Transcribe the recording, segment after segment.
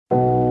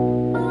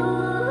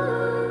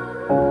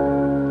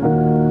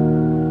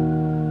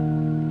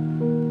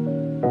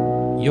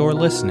You're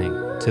listening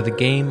to the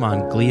Game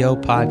on Glio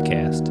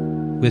podcast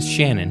with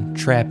Shannon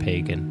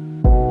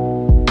Traphagen.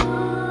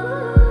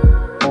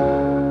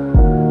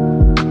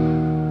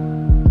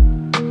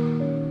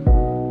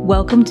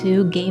 Welcome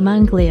to Game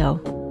on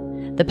Glio,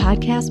 the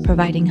podcast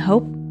providing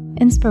hope,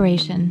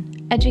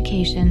 inspiration,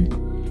 education,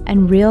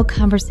 and real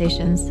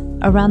conversations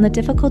around the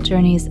difficult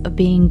journeys of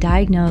being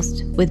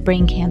diagnosed with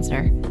brain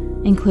cancer,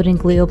 including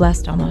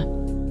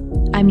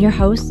glioblastoma. I'm your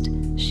host,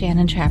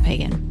 Shannon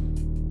Traphagen.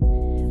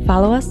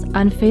 Follow us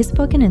on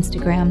Facebook and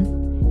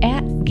Instagram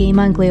at Game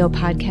on Glio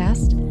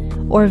Podcast,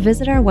 or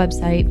visit our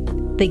website,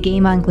 the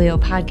Game on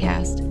Glio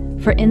Podcast,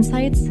 for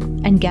insights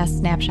and guest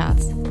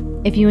snapshots.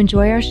 If you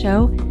enjoy our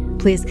show,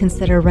 please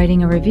consider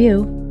writing a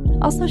review.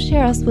 Also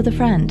share us with a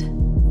friend.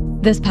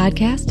 This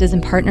podcast is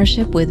in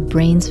partnership with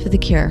Brains for the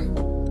Cure.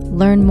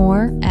 Learn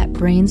more at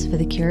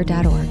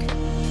brainsforthecure.org.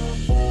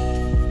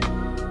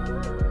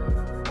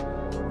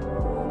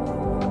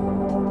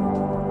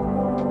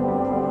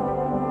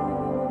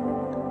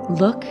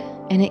 Look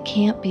and it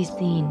can't be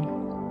seen.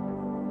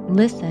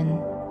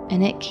 Listen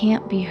and it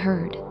can't be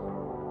heard.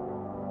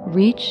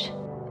 Reach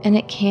and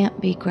it can't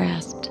be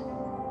grasped.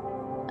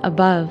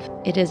 Above,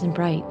 it isn't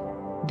bright.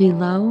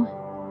 Below,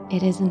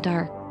 it isn't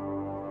dark.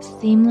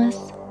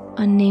 Seamless,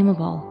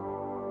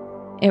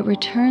 unnameable. It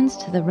returns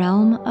to the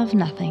realm of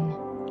nothing.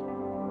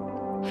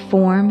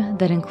 Form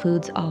that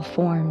includes all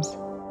forms.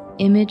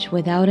 Image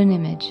without an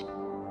image.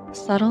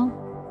 Subtle,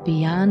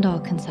 beyond all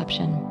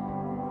conception.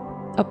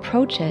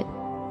 Approach it,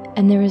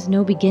 and there is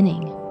no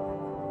beginning.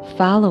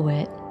 Follow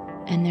it,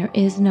 and there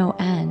is no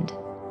end.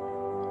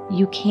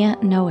 You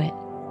can't know it,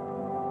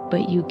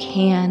 but you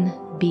can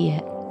be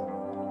it.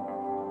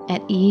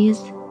 At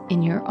ease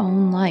in your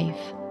own life,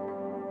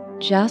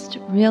 just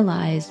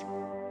realize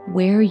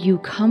where you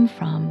come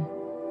from.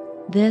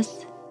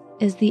 This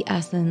is the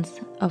essence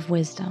of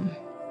wisdom.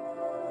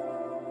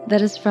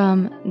 That is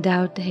from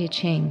Tao Te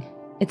Ching.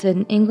 It's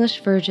an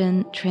English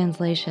version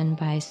translation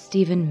by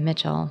Stephen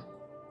Mitchell,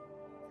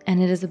 and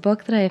it is a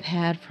book that I have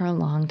had for a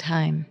long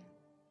time.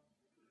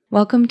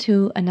 Welcome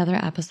to another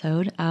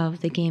episode of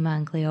the Game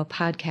on Glio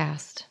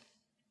podcast.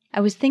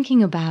 I was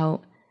thinking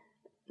about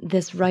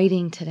this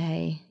writing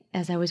today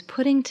as I was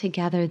putting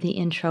together the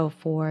intro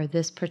for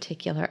this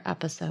particular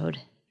episode.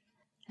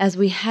 As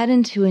we head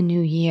into a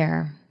new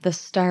year, the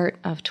start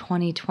of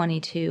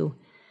 2022,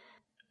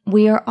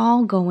 we are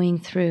all going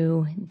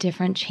through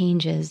different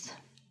changes.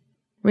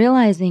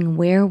 Realizing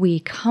where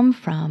we come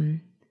from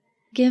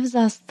gives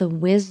us the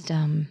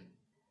wisdom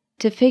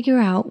to figure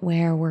out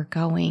where we're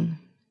going.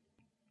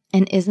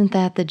 And isn't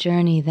that the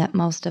journey that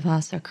most of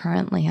us are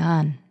currently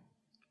on?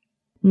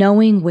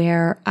 Knowing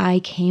where I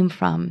came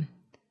from,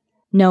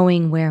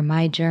 knowing where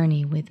my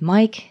journey with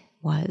Mike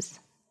was,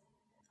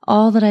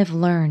 all that I've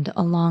learned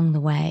along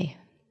the way.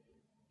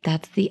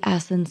 That's the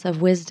essence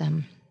of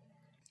wisdom.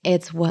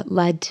 It's what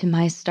led to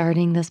my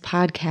starting this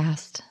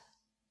podcast.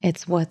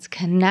 It's what's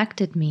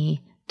connected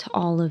me to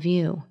all of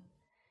you.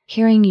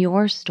 Hearing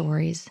your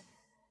stories,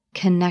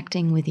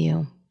 connecting with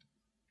you.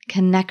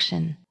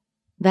 Connection.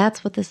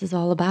 That's what this is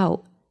all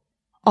about.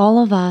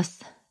 All of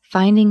us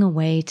finding a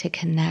way to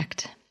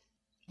connect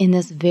in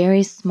this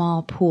very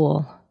small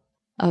pool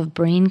of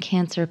brain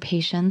cancer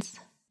patients,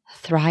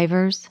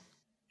 thrivers,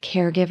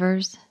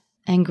 caregivers,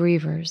 and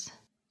grievers.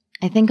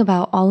 I think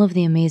about all of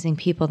the amazing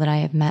people that I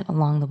have met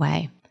along the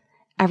way.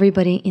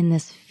 Everybody in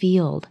this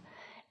field,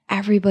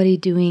 everybody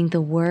doing the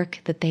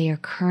work that they are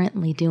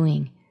currently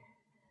doing.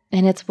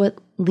 And it's what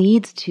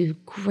leads to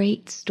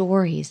great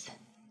stories,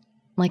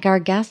 like our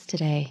guest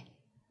today,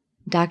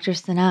 Dr.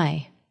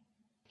 Sinai.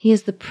 He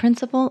is the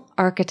principal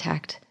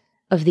architect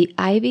of the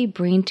Ivy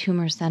Brain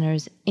Tumor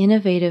Center's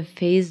innovative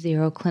Phase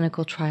 0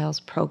 clinical trials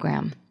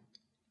program.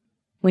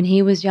 When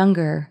he was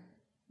younger,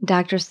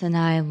 Dr.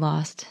 Sinai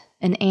lost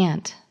an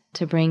aunt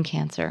to brain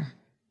cancer.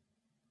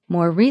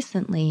 More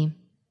recently,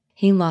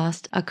 he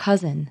lost a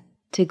cousin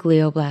to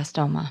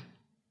glioblastoma.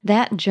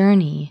 That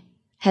journey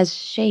has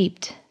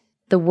shaped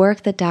the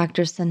work that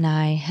Dr.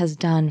 Sinai has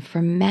done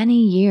for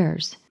many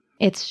years.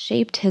 It's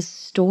shaped his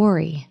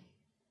story.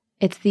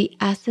 It's the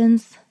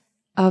essence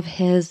of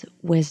his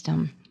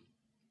wisdom.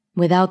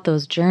 Without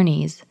those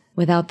journeys,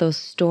 without those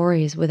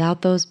stories,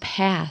 without those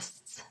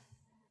pasts,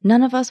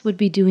 none of us would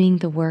be doing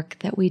the work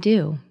that we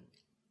do.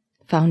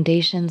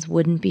 Foundations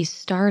wouldn't be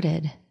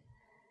started.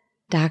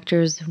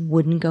 Doctors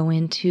wouldn't go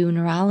into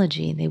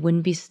neurology. They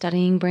wouldn't be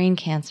studying brain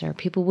cancer.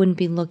 People wouldn't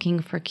be looking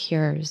for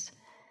cures.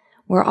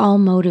 We're all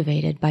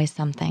motivated by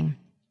something.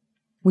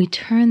 We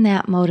turn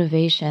that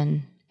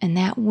motivation and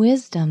that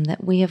wisdom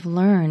that we have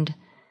learned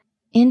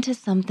into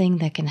something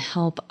that can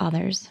help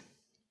others.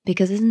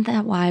 Because isn't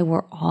that why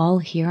we're all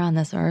here on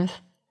this earth?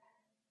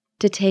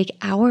 To take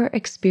our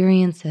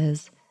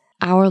experiences,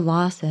 our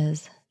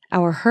losses,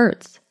 our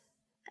hurts,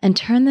 and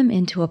turn them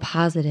into a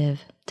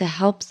positive to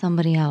help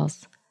somebody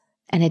else.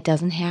 And it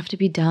doesn't have to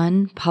be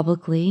done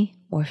publicly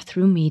or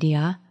through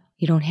media.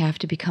 You don't have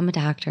to become a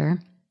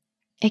doctor.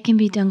 It can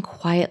be done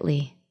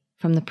quietly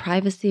from the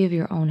privacy of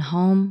your own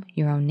home,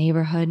 your own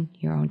neighborhood,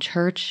 your own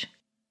church,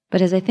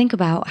 But as I think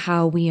about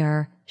how we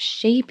are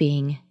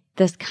shaping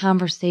this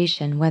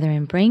conversation, whether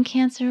in brain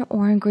cancer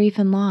or in grief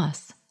and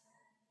loss,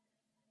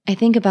 I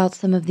think about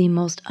some of the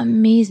most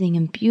amazing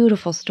and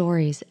beautiful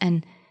stories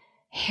and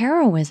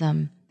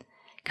heroism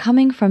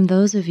coming from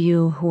those of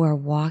you who are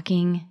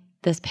walking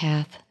this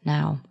path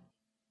now,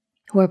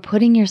 who are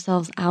putting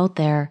yourselves out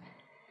there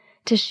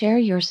to share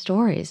your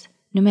stories,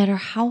 no matter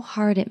how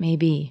hard it may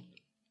be,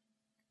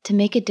 to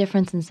make a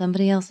difference in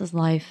somebody else's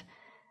life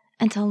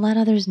and to let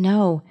others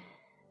know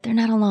they're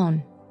not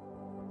alone.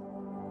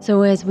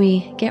 So as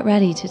we get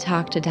ready to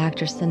talk to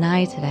Dr.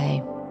 Sinai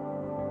today,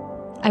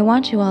 I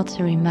want you all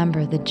to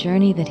remember the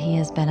journey that he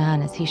has been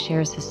on as he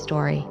shares his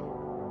story.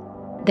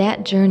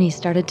 That journey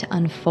started to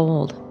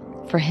unfold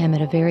for him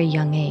at a very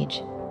young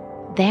age.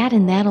 That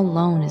and that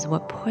alone is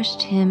what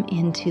pushed him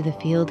into the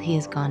field he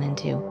has gone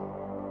into.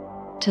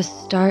 To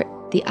start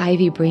the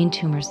Ivy Brain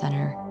Tumor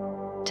Center,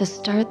 to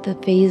start the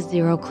Phase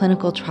 0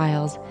 clinical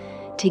trials,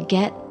 to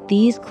get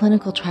these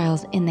clinical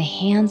trials in the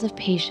hands of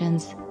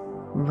patients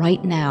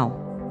right now.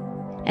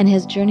 And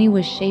his journey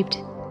was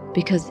shaped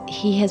because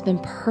he has been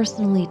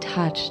personally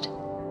touched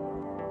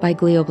by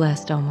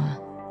glioblastoma,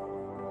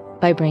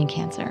 by brain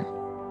cancer.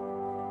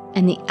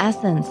 And the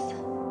essence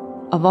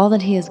of all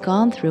that he has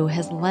gone through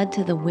has led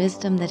to the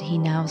wisdom that he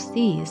now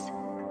sees,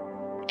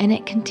 and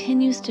it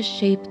continues to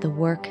shape the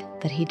work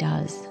that he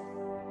does.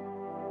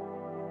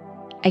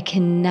 I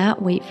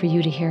cannot wait for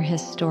you to hear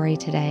his story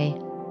today.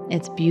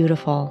 It's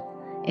beautiful,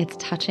 it's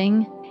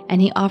touching, and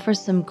he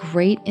offers some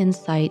great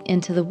insight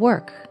into the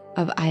work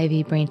of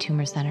Ivy Brain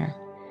Tumor Center.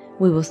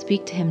 We will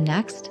speak to him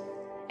next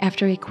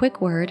after a quick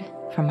word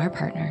from our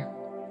partner.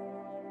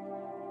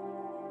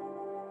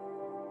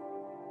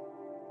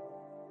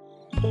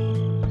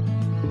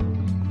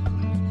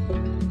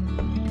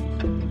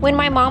 When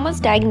my mom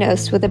was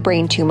diagnosed with a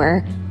brain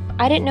tumor,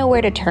 I didn't know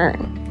where to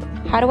turn.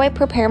 How do I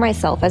prepare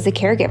myself as a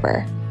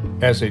caregiver?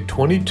 As a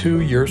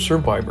 22-year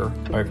survivor,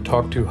 I've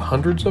talked to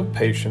hundreds of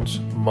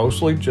patients,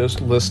 mostly just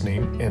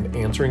listening and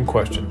answering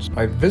questions.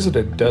 I've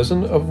visited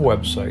dozens of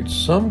websites,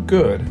 some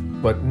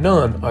good, but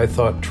none I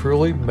thought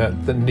truly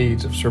met the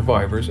needs of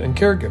survivors and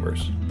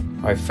caregivers.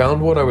 I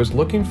found what I was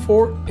looking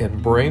for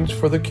in Brains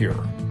for the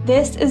Cure.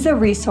 This is a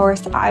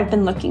resource I've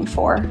been looking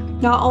for.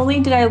 Not only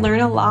did I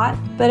learn a lot,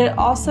 but it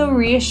also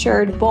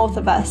reassured both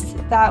of us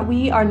that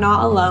we are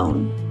not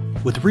alone.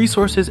 With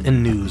resources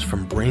and news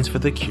from Brains for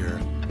the Cure,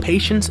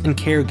 patients and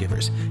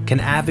caregivers can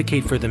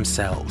advocate for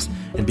themselves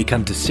and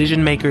become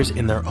decision makers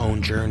in their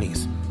own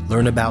journeys,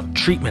 learn about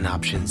treatment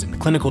options and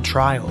clinical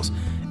trials,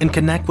 and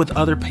connect with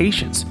other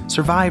patients,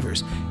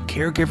 survivors,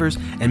 caregivers,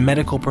 and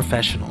medical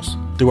professionals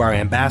through our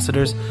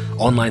ambassadors,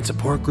 online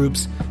support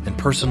groups, and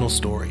personal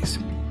stories.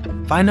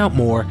 Find out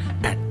more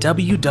at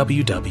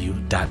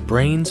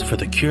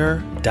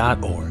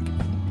www.brainsforthecure.org.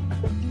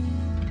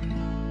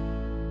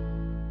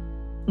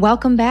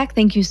 Welcome back.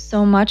 Thank you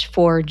so much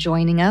for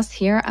joining us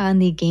here on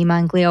the Game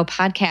on Glio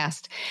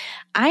podcast.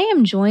 I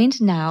am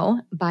joined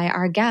now by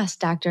our guest,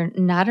 Dr.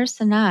 Nader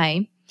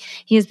Sinai.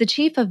 He is the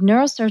Chief of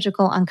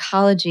Neurosurgical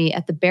Oncology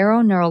at the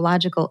Barrow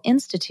Neurological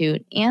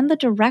Institute and the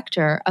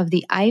Director of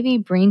the Ivy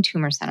Brain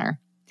Tumor Center.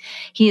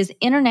 He is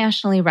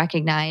internationally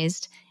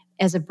recognized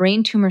as a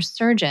brain tumor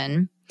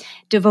surgeon,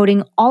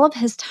 devoting all of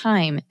his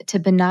time to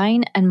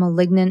benign and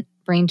malignant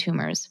brain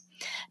tumors.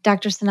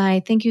 Dr.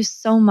 Sinai, thank you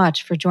so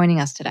much for joining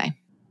us today.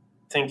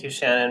 Thank you,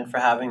 Shannon, for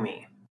having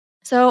me.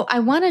 So I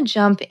want to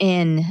jump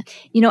in.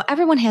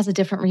 Everyone has a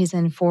different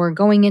reason for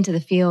going into the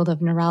field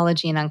of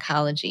neurology and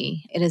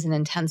oncology. It is an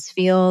intense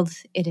field.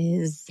 It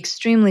is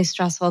extremely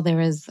stressful.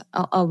 There is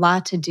a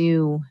lot to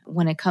do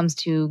when it comes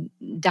to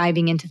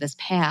diving into this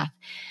path.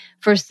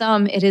 For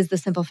some, it is the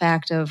simple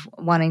fact of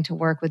wanting to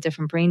work with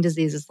different brain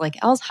diseases like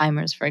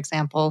Alzheimer's, for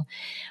example.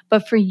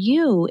 But for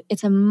you,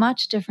 it's a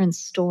much different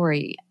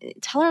story.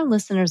 Tell our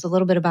listeners a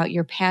little bit about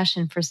your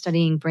passion for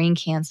studying brain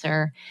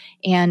cancer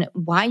and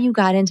why you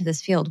got into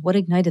this field. What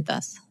ignited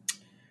this?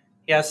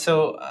 Yeah,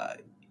 so,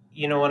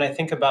 when I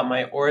think about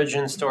my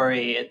origin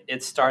story,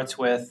 it starts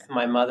with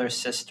my mother's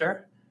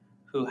sister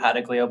who had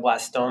a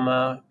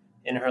glioblastoma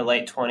in her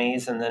late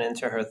 20s and then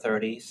into her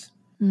 30s.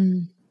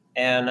 Mm.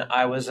 And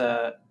I was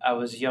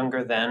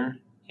younger then,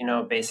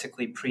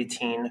 basically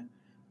preteen,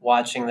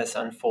 watching this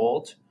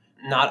unfold,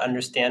 not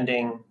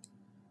understanding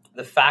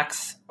the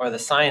facts or the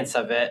science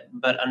of it,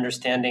 but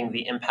understanding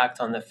the impact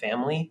on the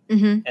family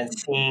and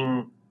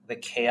seeing the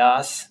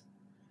chaos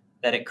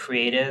that it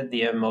created,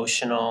 the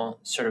emotional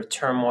sort of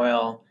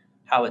turmoil,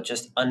 how it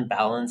just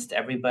unbalanced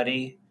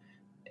everybody.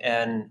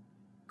 And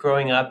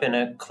growing up in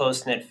a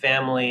close-knit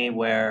family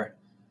where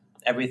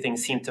everything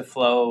seemed to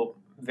flow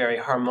very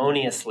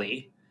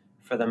harmoniously,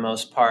 for the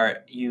most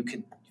part, you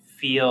could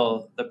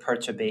feel the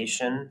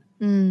perturbation.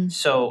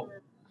 So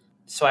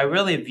I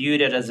really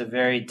viewed it as a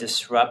very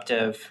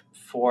disruptive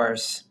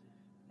force,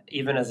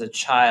 even as a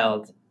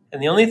child. And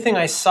the only thing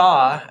I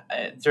saw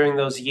during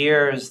those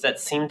years that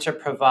seemed to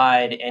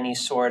provide any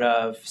sort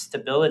of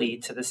stability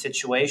to the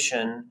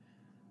situation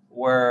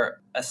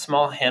were a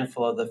small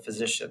handful of the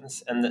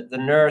physicians. And the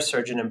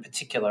neurosurgeon in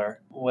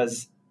particular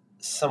was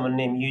someone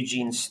named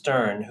Eugene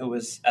Stern, who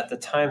was at the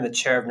time the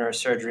chair of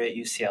neurosurgery at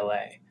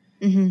UCLA.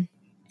 Mm-hmm.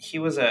 He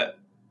was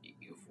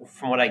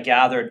from what I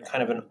gathered,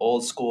 kind of an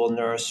old school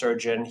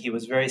neurosurgeon. He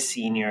was very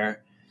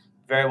senior,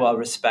 very well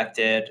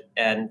respected,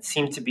 and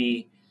seemed to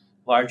be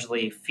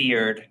largely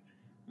feared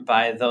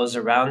by those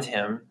around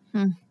him.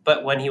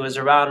 But when he was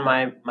around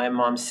my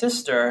mom's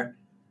sister,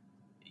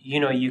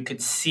 you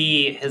could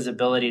see his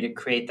ability to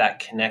create that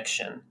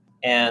connection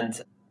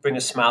and bring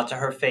a smile to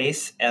her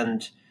face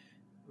and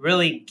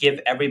really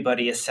give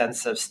everybody a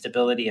sense of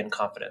stability and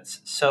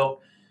confidence. So,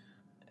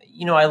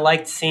 I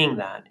liked seeing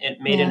that.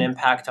 It made an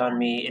impact on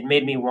me. It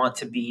made me want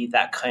to be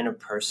that kind of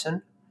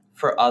person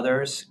for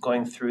others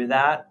going through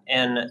that.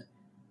 And,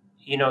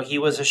 he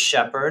was a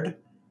shepherd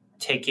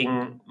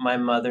taking my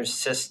mother's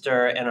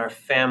sister and our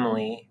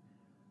family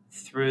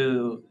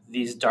through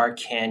these dark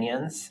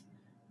canyons.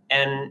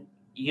 And,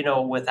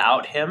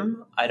 without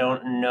him, I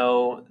don't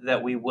know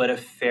that we would have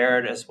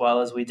fared as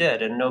well as we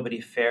did. And nobody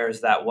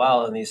fares that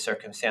well in these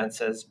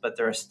circumstances, but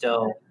there are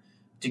still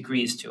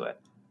degrees to it.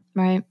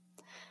 Right.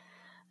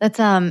 That's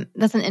an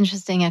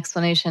interesting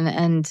explanation.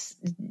 And,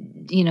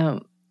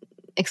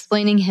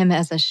 explaining him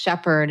as a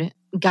shepherd,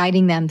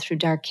 guiding them through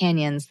dark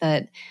canyons,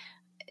 that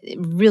it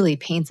really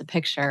paints a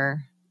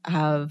picture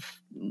of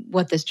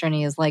what this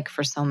journey is like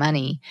for so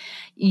many.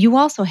 You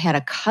also had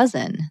a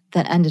cousin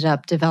that ended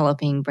up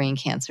developing brain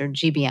cancer,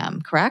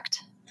 GBM,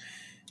 correct?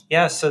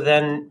 Yeah, so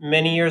then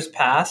many years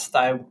passed.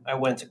 I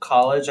went to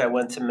college, I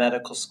went to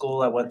medical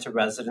school, I went to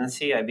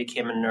residency, I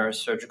became a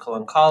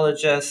neurosurgical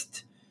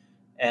oncologist.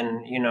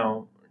 And,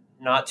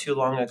 not too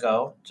long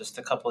ago, just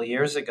a couple of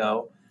years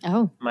ago,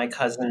 my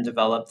cousin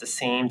developed the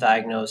same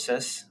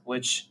diagnosis,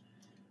 which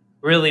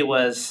really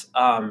was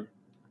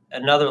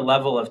another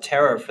level of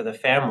terror for the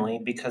family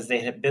because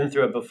they had been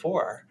through it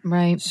before.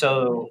 Right.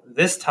 So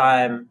this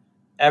time,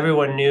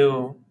 everyone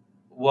knew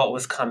what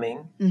was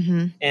coming.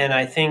 Mm-hmm. And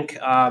I think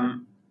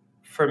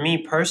for me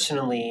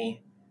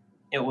personally,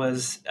 it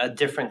was a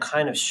different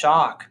kind of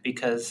shock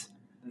because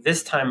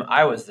this time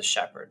I was the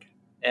shepherd.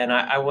 And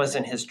I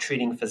wasn't his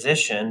treating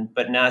physician,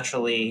 but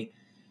naturally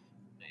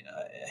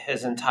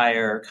his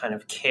entire kind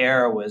of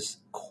care was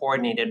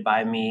coordinated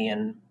by me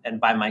and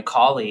by my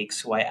colleagues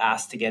who I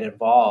asked to get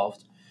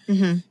involved.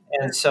 Mm-hmm.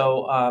 And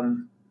so,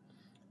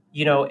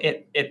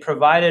 it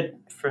provided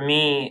for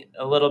me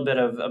a little bit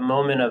of a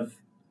moment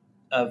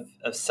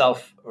of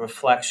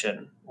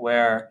self-reflection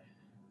where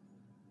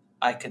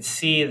I could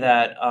see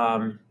that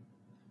I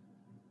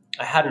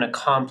hadn't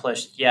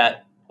accomplished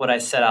yet what I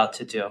set out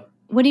to do.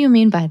 What do you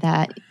mean by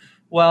that?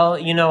 Well,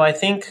 I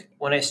think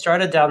when I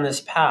started down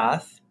this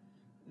path,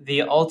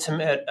 the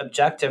ultimate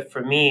objective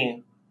for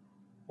me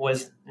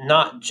was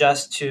not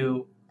just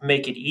to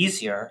make it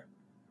easier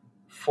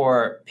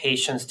for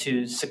patients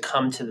to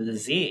succumb to the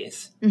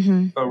disease,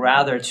 Mm-hmm. but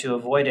rather to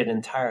avoid it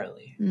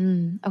entirely.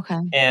 Okay.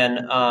 And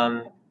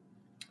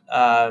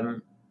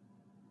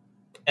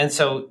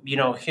so,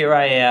 here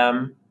I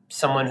am,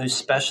 someone who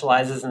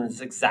specializes in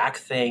this exact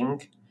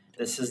thing.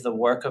 This is the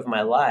work of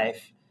my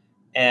life.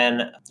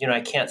 And, I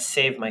can't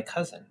save my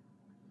cousin.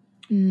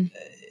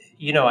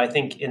 I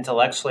think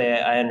intellectually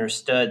I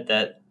understood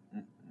that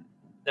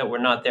we're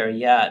not there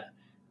yet.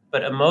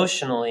 But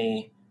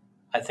emotionally,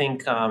 I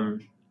think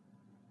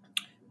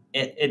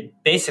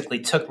it basically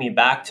took me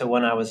back to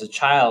when I was a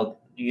child,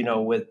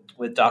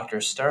 with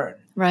Dr. Stern.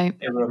 Right.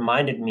 It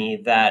reminded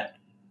me that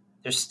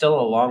there's still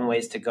a long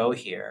ways to go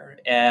here,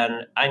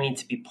 and I need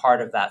to be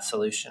part of that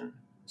solution.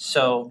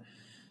 So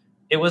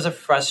it was a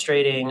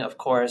frustrating, of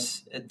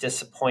course, a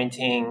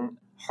disappointing,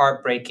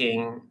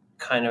 heartbreaking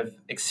kind of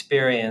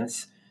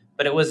experience,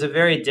 but it was a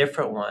very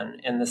different one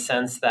in the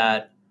sense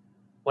that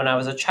when I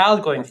was a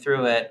child going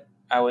through it,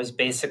 I was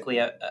basically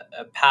a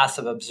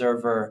passive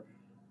observer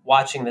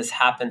watching this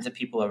happen to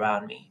people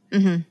around me.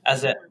 Mm-hmm.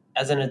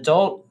 As an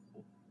adult,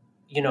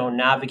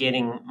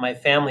 navigating my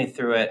family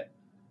through it,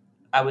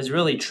 I was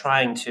really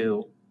trying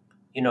to,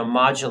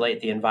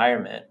 modulate the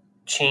environment,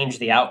 change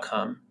the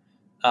outcome,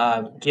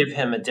 give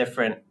him a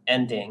different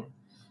ending.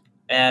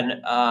 And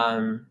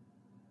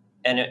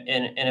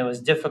it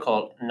was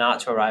difficult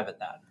not to arrive at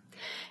that.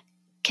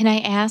 Can I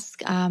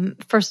ask,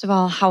 first of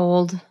all, how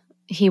old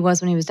he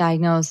was when he was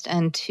diagnosed?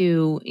 And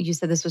two, you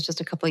said this was just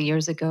a couple of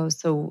years ago.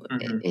 So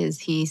is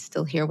he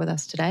still here with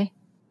us today?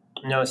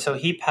 No, so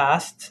he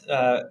passed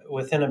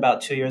within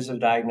about 2 years of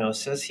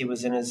diagnosis. He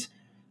was in his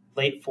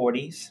late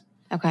 40s.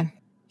 Okay.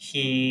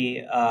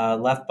 He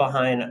left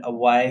behind a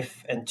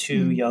wife and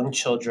two young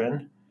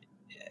children.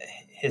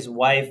 His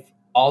wife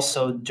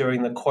also,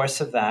 during the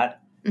course of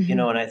that,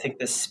 and I think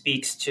this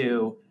speaks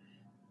to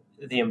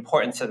the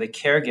importance of the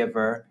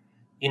caregiver,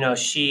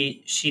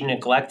 she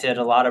neglected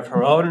a lot of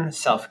her own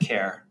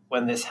self-care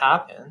when this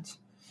happened.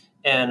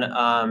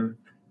 And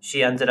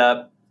she ended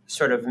up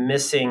sort of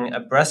missing a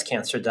breast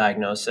cancer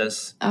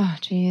diagnosis. Oh,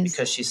 geez.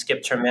 Because she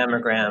skipped her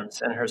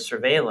mammograms and her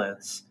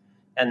surveillance,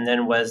 and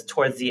then was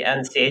towards the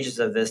end stages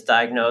of this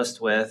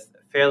diagnosed with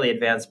fairly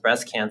advanced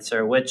breast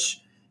cancer,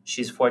 which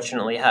she's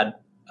fortunately had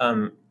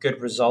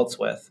good results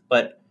with.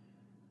 But,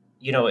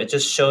 it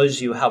just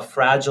shows you how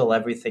fragile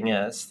everything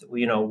is.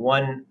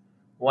 One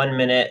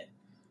minute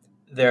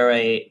they're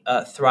a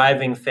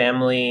thriving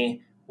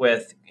family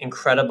with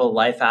incredible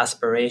life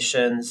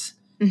aspirations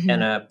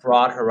and a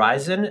broad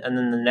horizon, and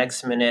then the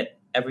next minute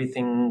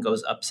everything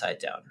goes upside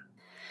down.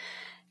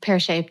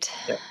 Pear-shaped.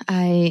 Yeah.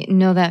 I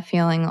know that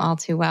feeling all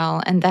too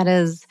well, and that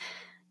is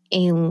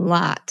a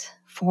lot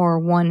for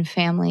one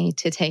family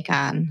to take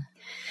on.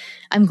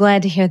 I'm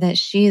glad to hear that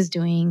she is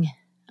doing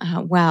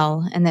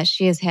well and that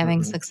she is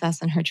having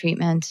success in her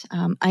treatment.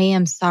 I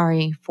am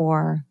sorry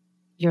for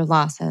your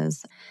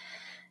losses.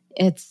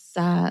 It's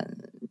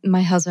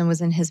my husband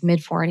was in his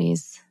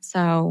mid-40s,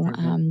 so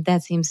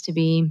that seems to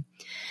be,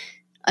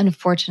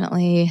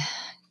 unfortunately,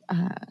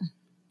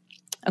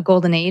 a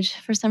golden age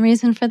for some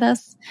reason for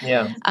this.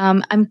 Yeah.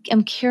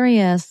 I'm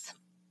curious,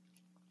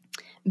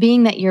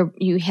 being that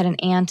you had an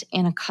aunt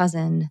and a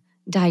cousin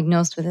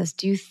diagnosed with this,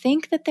 do you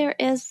think that there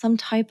is some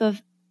type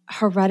of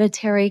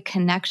hereditary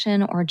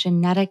connection or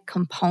genetic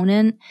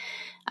component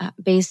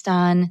based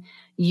on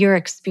your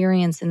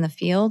experience in the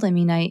field? I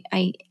mean,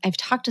 I've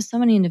talked to so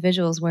many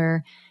individuals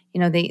where,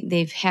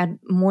 they've had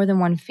more than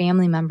one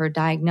family member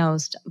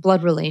diagnosed,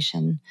 blood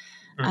relation,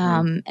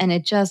 and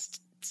it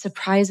just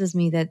surprises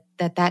me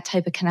that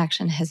type of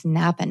connection has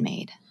not been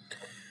made.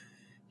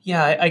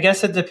 Yeah, I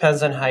guess it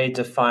depends on how you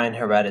define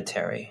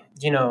hereditary.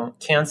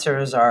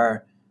 Cancers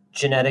are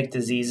genetic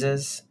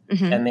diseases,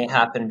 and they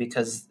happen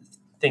because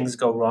things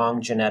go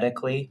wrong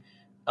genetically.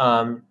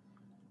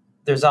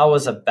 There's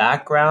always a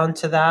background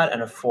to that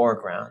and a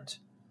foreground.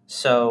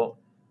 So,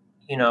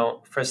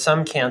 for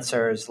some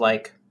cancers,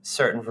 like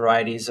certain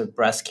varieties of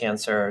breast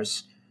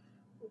cancers,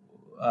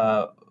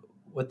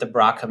 with the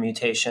BRCA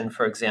mutation,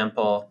 for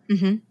example,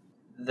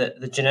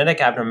 the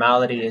genetic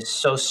abnormality is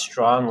so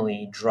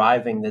strongly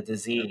driving the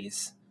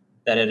disease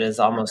that it is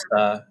almost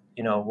a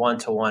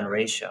 1-to-1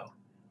 ratio.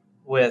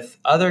 With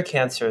other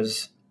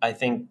cancers, I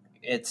think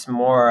it's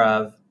more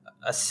of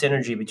a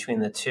synergy between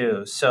the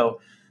two.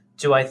 So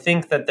do I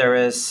think that there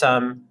is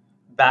some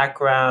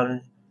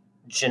background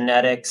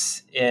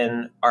genetics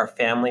in our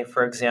family,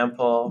 for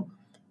example,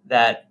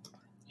 that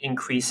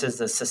increases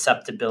the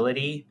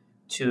susceptibility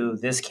to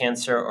this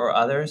cancer or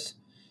others?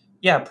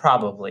 Yeah,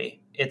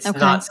 probably. It's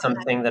not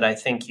something that I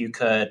think you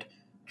could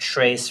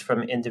trace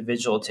from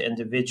individual to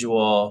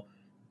individual,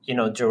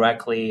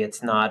 directly.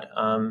 It's not,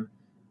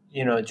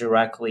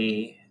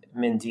 directly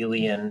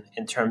Mendelian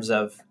in terms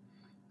of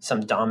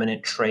some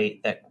dominant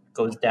trait that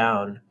goes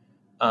down.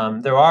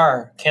 There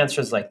are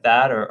cancers like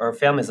that or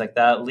families like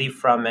that.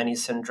 Lee-Fraumeni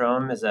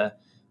syndrome is a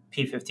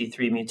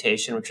p53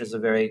 mutation, which is a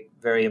very,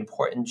 very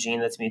important gene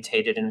that's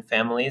mutated in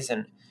families.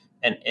 And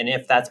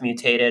if that's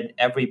mutated,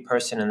 every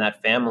person in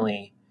that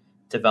family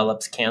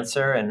develops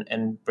cancer,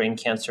 and brain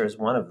cancer is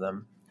one of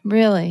them.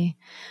 Really?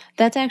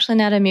 That's actually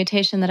not a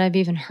mutation that I've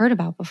even heard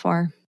about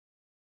before.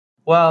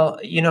 Well,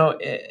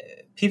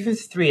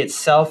 p53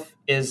 itself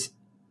is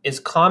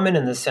common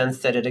in the sense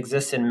that it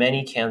exists in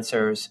many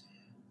cancers,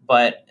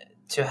 but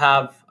to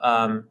have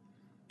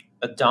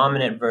a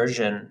dominant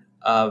version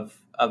of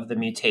the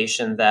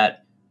mutation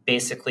that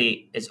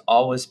basically is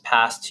always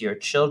passed to your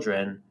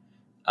children,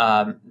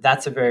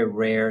 that's a very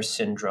rare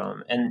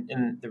syndrome.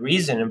 And the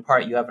reason, in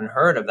part, you haven't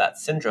heard of that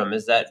syndrome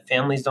is that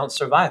families don't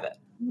survive it.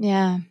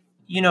 Yeah.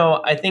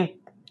 I think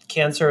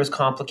cancer is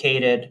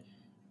complicated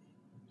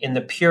in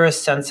the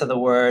purest sense of the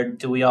word.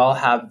 Do we all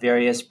have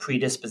various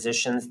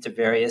predispositions to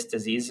various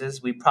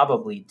diseases? We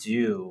probably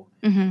do.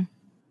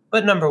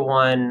 But number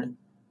one,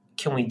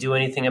 can we do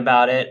anything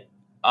about it?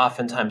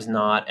 Oftentimes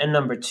not. And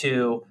number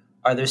two,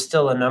 are there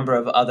still a number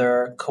of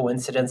other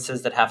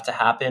coincidences that have to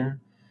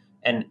happen?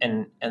 And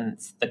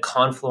the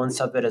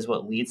confluence of it is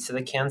what leads to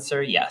the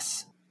cancer?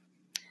 Yes.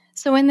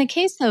 So in the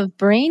case of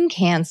brain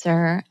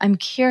cancer, I'm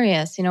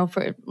curious,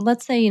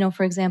 let's say,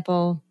 for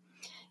example,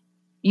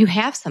 you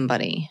have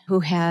somebody who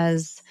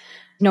has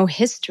no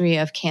history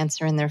of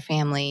cancer in their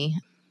family,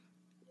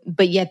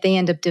 but yet they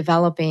end up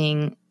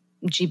developing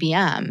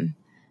GBM.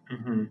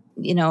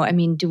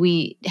 Do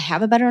we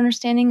have a better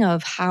understanding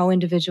of how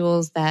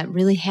individuals that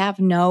really have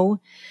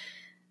no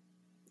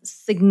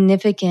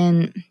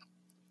significant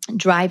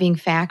driving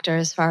factor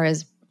as far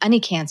as any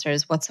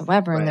cancers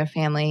whatsoever in their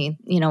family,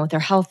 they're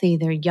healthy,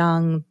 they're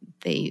young,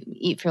 they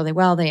eat fairly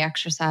well, they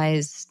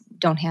exercise,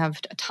 don't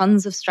have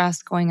tons of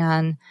stress going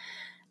on.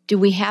 Do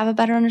we have a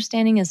better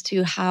understanding as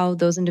to how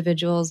those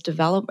individuals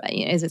develop?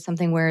 Is it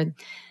something where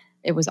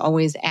it was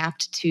always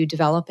apt to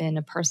develop in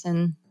a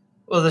person?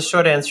 Well, the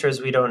short answer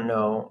is we don't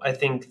know. I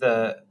think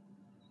the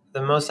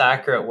most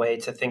accurate way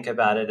to think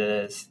about it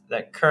is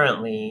that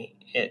currently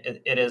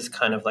it is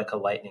kind of like a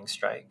lightning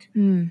strike.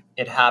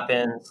 It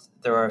happens.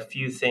 There are a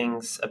few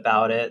things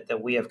about it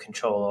that we have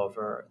control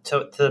over.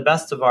 To the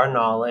best of our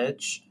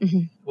knowledge,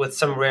 with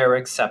some rare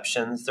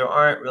exceptions, there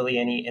aren't really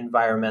any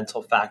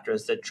environmental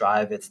factors that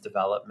drive its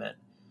development.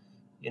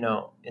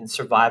 In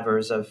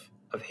survivors of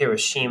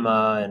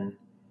Hiroshima and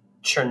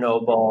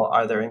Chernobyl,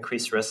 are there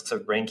increased risks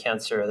of brain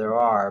cancer? There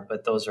are,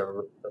 but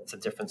that's a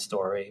different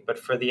story. But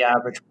for the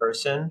average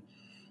person,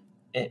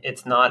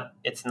 it's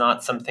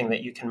not something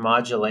that you can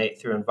modulate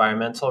through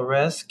environmental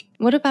risk.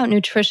 What about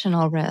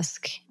nutritional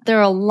risk? There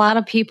are a lot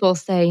of people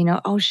say,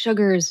 oh,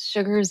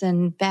 sugars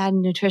and bad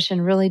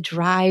nutrition really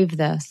drive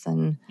this.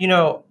 And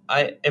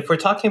if we're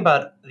talking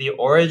about the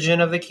origin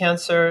of the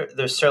cancer,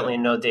 there's certainly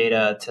no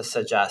data to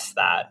suggest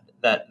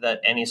that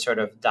any sort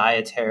of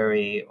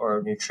dietary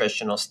or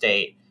nutritional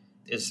state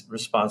is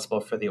responsible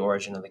for the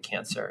origin of the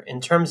cancer. In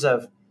terms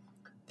of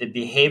the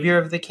behavior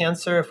of the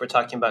cancer, if we're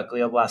talking about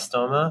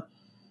glioblastoma,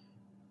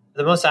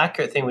 the most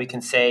accurate thing we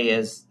can say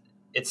is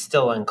it's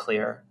still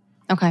unclear.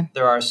 Okay.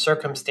 There are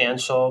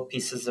circumstantial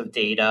pieces of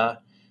data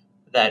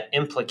that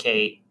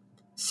implicate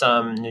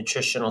some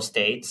nutritional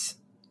states,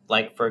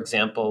 like, for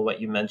example, what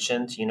you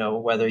mentioned,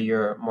 whether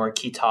you're more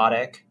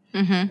ketotic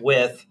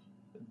with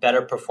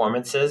better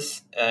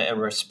performances and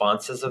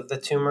responses of the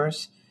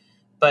tumors.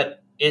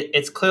 But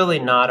it's clearly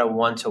not a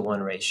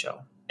one-to-one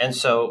ratio. And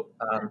so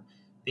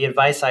the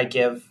advice I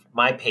give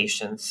my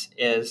patients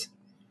is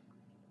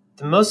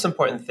the most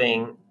important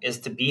thing is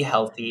to be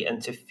healthy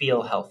and to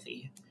feel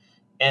healthy.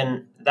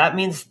 And that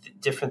means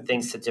different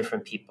things to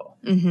different people.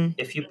 Mm-hmm.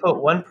 If you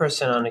put one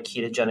person on a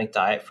ketogenic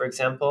diet, for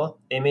example,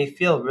 they may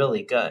feel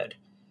really good,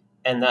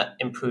 and that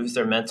improves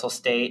their mental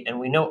state. And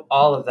we know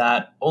all of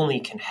that only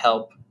can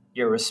help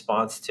your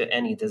response to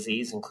any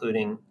disease,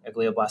 including a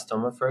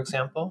glioblastoma, for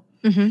example.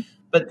 Mm-hmm.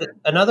 But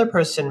another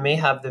person may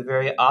have the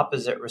very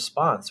opposite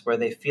response, where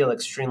they feel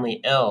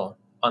extremely ill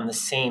on the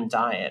same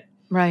diet.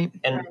 Right.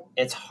 And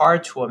it's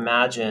hard to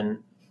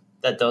imagine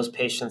that those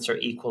patients are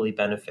equally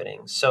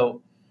benefiting.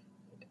 So,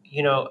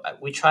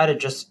 we try to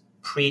just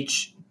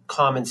preach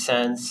common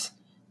sense.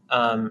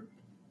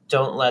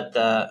 Don't let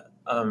the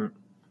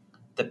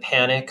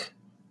panic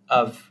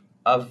of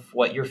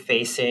what you're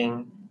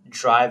facing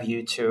drive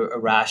you to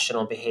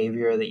irrational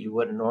behavior that you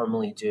wouldn't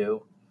normally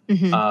do.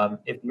 Mm-hmm.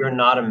 If you're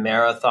not a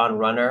marathon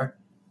runner,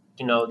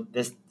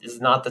 this is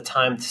not the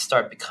time to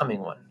start becoming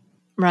one.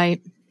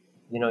 Right.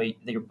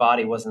 Your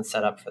body wasn't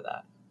set up for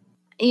that.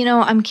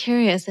 I'm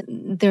curious.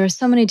 There are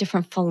so many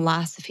different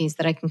philosophies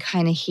that I can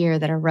kind of hear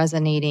that are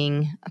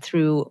resonating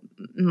through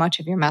much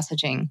of your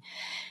messaging.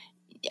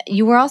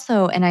 You were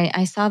also, and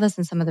I saw this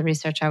in some of the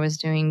research I was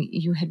doing,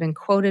 you had been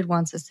quoted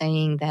once as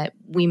saying that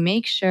we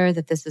make sure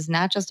that this is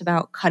not just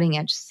about cutting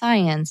edge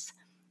science,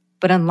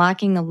 but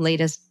unlocking the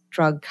latest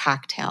drug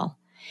cocktail.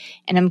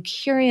 And I'm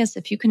curious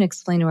if you can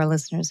explain to our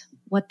listeners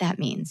what that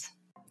means.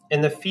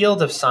 In the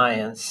field of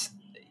science,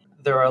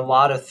 there are a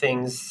lot of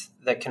things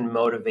that can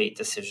motivate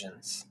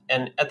decisions.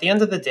 And at the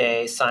end of the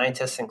day,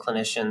 scientists and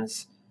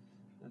clinicians,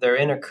 they're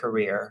in a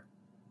career,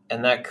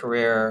 and that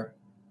career,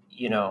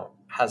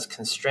 has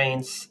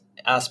constraints,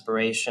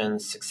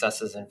 aspirations,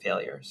 successes, and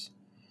failures.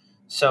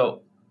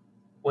 So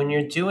when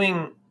you're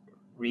doing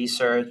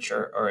research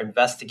or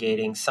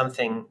investigating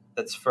something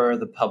that's for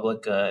the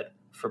public good,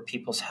 for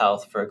people's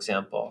health, for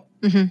example,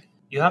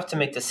 you have to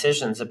make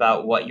decisions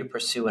about what you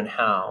pursue and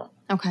how.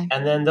 Okay.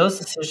 And then those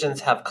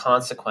decisions have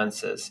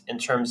consequences in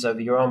terms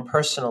of your own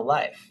personal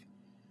life.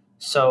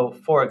 So,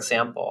 for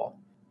example,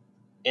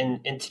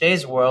 in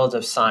today's world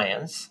of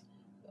science,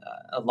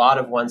 a lot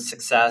of one's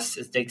success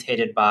is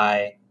dictated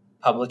by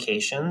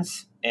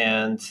publications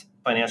and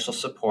financial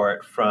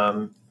support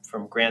from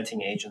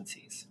granting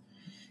agencies.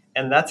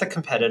 And that's a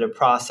competitive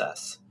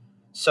process.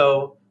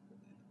 So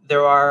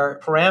there are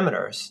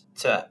parameters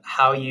to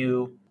how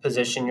you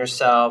position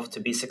yourself to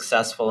be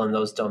successful in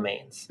those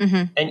domains.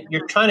 Mm-hmm. And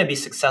you're trying to be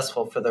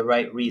successful for the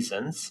right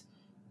reasons,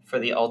 for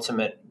the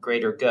ultimate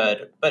greater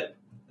good, but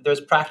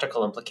there's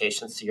practical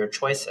implications to your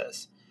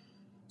choices.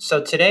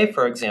 So today,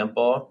 for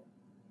example,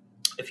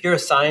 if you're a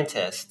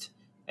scientist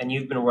and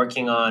you've been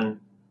working on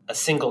a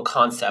single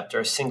concept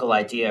or a single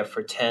idea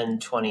for 10,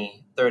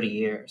 20, 30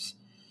 years,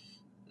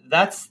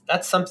 that's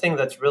something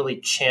that's really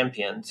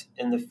championed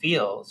in the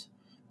field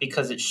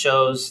because it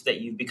shows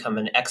that you've become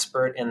an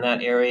expert in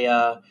that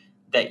area,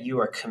 that you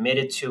are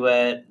committed to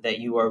it, that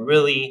you are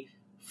really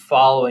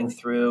following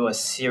through a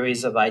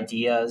series of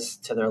ideas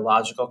to their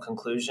logical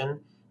conclusion.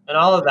 And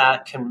all of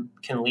that can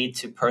lead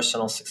to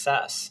personal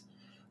success.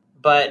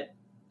 But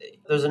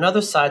there's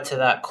another side to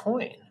that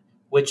coin,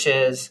 which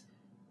is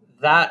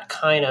that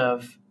kind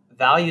of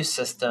value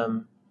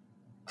system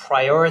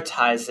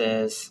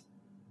prioritizes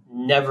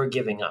never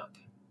giving up,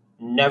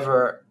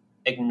 never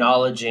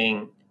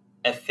acknowledging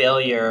a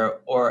failure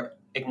or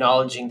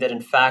acknowledging that, in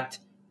fact,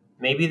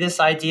 maybe this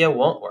idea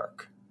won't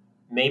work.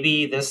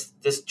 Maybe this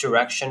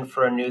direction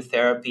for a new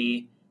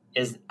therapy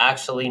is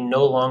actually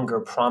no longer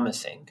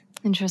promising.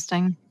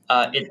 Interesting.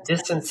 It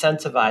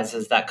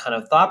disincentivizes that kind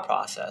of thought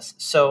process.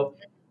 So,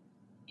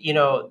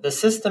 the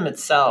system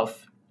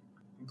itself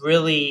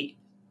really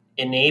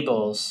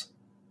enables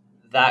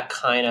that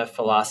kind of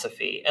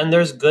philosophy. And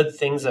there's good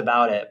things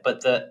about it.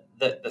 But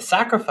the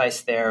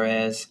sacrifice there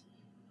is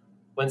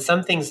when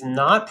something's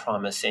not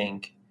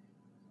promising,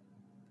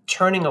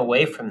 turning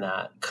away from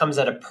that comes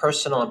at a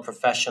personal and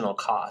professional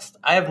cost.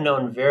 I have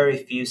known very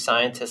few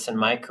scientists in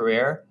my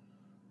career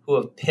who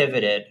have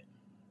pivoted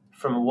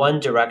from one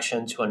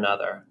direction to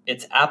another.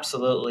 It's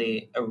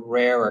absolutely a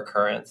rare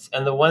occurrence.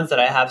 And the ones that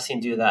I have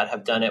seen do that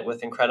have done it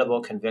with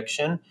incredible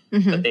conviction,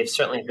 but they've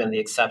certainly been the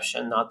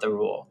exception, not the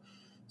rule.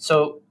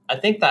 So I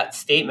think that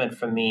statement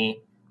from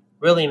me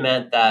really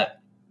meant that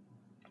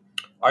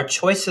our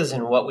choices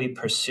in what we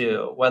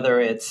pursue, whether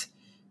it's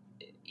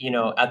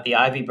at the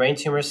Ivy Brain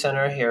Tumor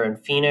Center here in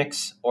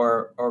Phoenix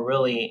or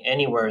really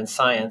anywhere in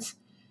science,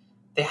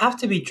 they have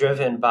to be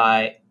driven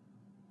by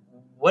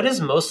what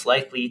is most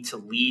likely to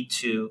lead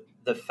to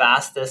the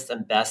fastest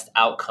and best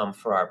outcome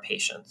for our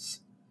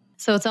patients.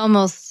 So it's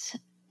almost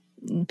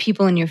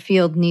people in your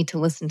field need to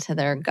listen to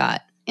their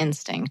gut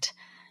instinct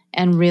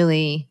and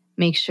really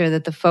make sure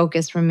that the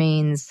focus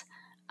remains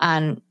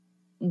on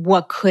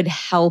what could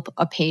help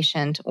a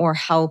patient or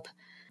help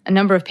a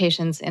number of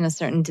patients in a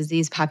certain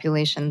disease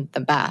population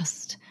the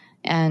best.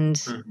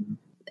 And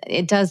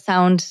it does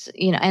sound,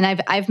 and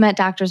I've met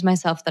doctors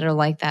myself that are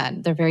like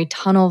that. They're very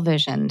tunnel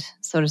visioned,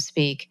 so to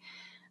speak,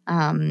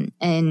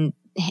 and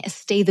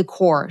stay the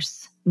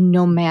course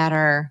no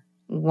matter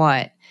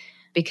what,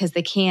 because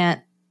they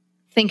can't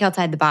think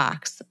outside the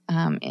box,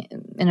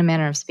 in a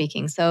manner of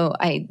speaking. So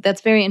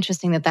that's very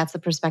interesting that that's the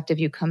perspective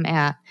you come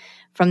at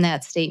from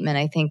that statement.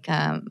 I think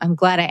I'm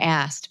glad I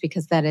asked,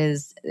 because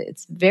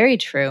it's very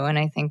true. And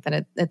I think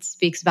that it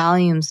speaks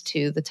volumes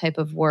to the type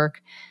of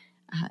work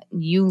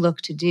you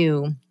look to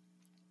do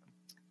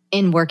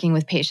in working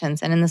with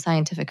patients and in the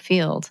scientific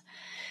field.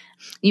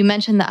 You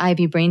mentioned the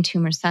Ivy Brain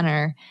Tumor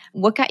Center.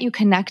 What got you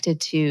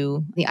connected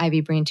to the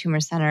Ivy Brain Tumor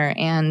Center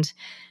and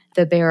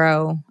the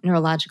Barrow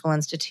Neurological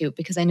Institute?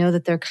 Because I know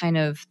that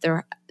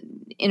they're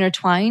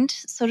intertwined,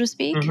 so to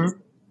speak.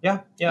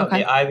 Yeah. Okay.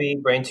 The Ivy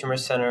Brain Tumor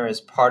Center is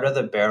part of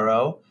the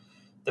Barrow.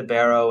 The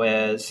Barrow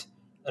is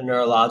a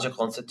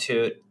neurological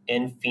institute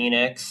in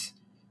Phoenix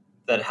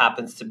that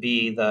happens to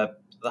be the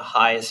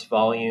highest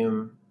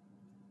volume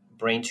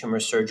brain tumor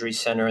surgery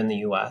center in the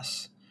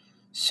U.S.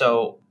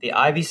 So the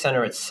Ivy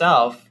Center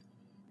itself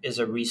is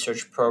a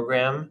research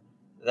program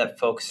that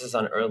focuses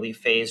on early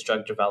phase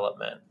drug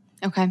development.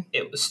 Okay.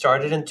 It was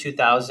started in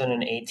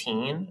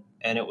 2018,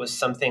 and it was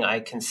something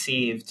I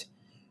conceived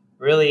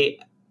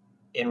really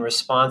in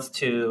response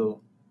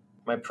to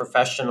my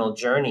professional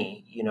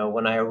journey.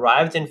 When I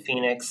arrived in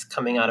Phoenix,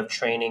 coming out of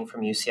training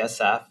from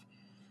UCSF,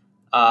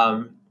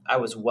 I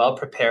was well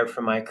prepared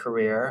for my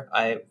career.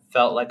 I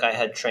felt like I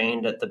had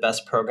trained at the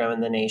best program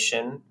in the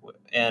nation,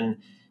 and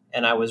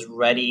I was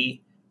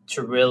ready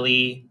to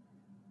really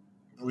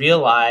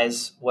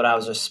realize what I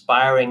was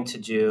aspiring to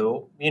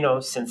do,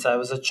 since I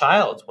was a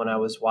child, when I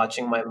was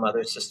watching my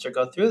mother's sister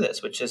go through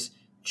this, which is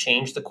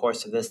change the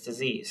course of this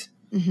disease.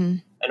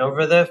 And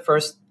over the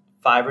first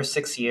 5 or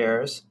 6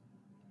 years,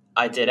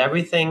 I did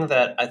everything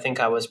that I think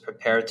I was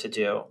prepared to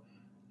do.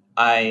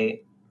 I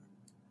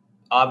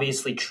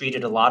obviously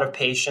treated a lot of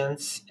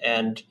patients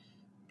and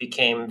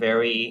became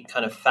very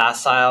kind of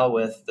facile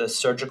with the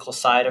surgical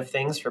side of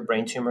things for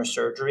brain tumor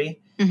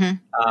surgery.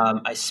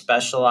 I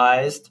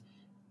specialized,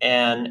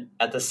 and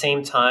at the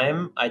same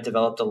time, I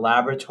developed a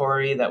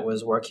laboratory that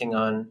was working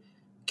on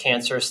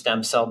cancer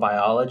stem cell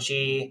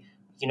biology,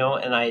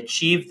 and I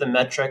achieved the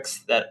metrics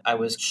that I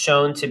was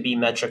shown to be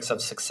metrics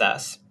of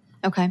success.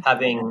 Okay.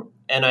 Having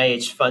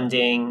NIH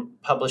funding,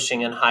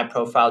 publishing in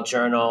high-profile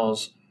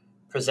journals,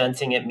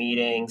 presenting at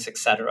meetings,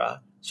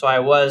 etc. So I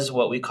was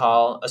what we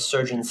call a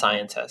surgeon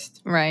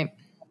scientist. Right.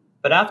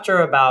 But after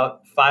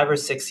about 5 or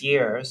 6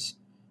 years,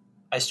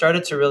 I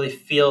started to really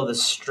feel the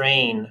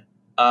strain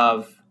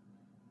of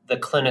the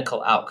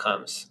clinical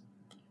outcomes.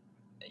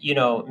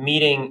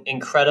 Meeting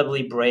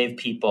incredibly brave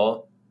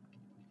people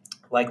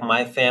like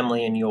my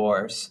family and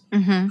yours,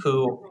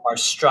 who are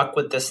struck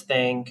with this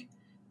thing,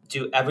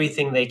 do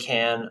everything they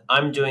can.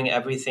 I'm doing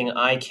everything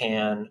I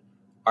can.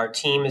 Our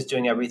team is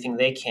doing everything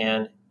they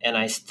can, and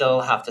I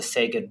still have to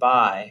say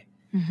goodbye.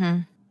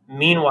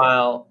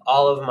 Meanwhile,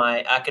 all of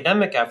my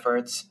academic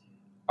efforts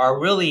are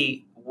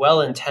really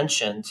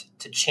well-intentioned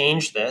to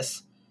change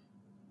this.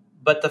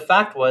 But the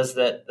fact was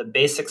that the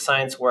basic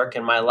science work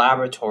in my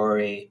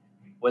laboratory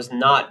was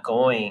not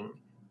going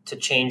to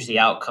change the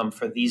outcome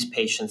for these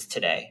patients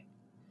today.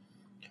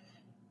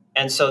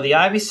 And so the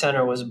Ivy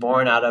Center was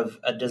born out of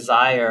a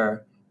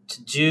desire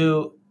to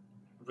do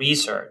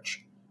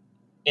research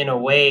in a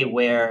way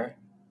where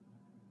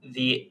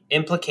the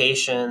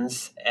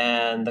implications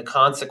and the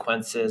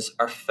consequences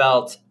are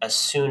felt as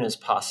soon as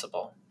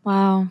possible.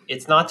 Wow.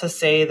 It's not to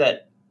say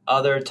that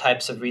other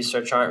types of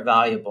research aren't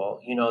valuable.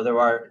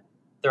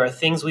 There are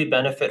things we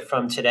benefit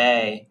from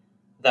today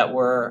that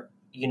were,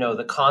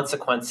 the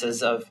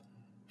consequences of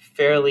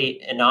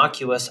fairly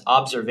innocuous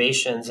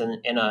observations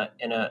in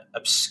a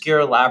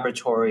obscure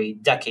laboratory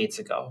decades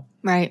ago.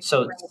 Right.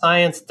 So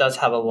science does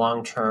have a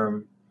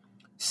long-term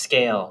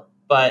scale,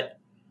 but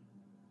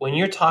when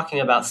you're talking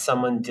about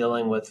someone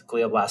dealing with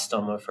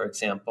glioblastoma, for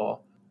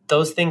example,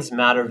 those things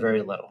matter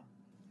very little.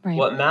 Right.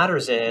 What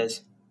matters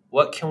is,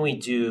 what can we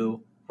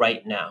do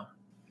right now?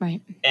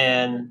 Right.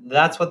 And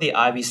that's what the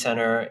Ivy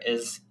Center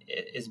is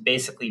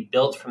basically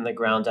built from the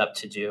ground up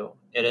to do.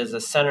 It is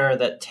a center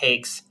that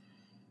takes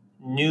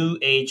new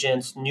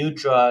agents, new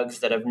drugs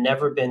that have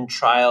never been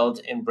trialed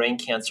in brain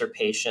cancer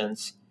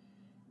patients.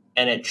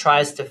 And it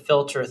tries to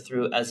filter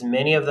through as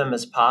many of them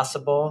as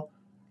possible,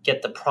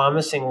 get the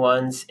promising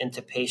ones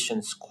into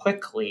patients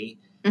quickly,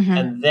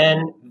 and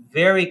then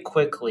very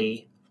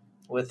quickly,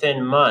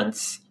 within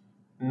months,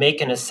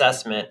 make an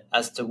assessment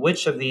as to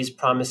which of these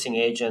promising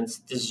agents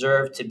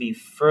deserve to be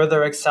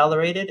further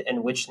accelerated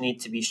and which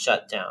need to be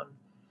shut down.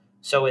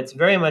 So it's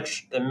very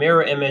much the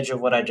mirror image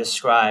of what I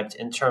described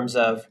in terms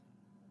of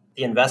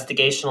the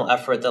investigational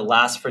effort that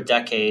lasts for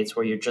decades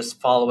where you're just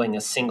following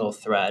a single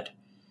thread.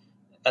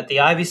 At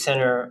the Ivy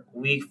Center,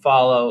 we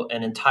follow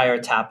an entire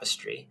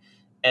tapestry,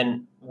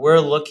 and we're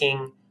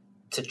looking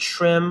to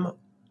trim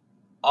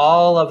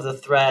all of the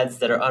threads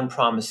that are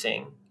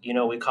unpromising.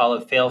 We call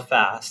it fail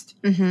fast,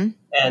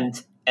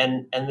 and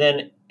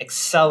then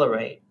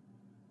accelerate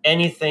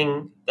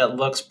anything that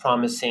looks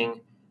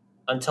promising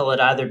until it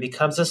either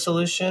becomes a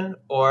solution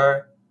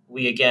or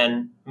we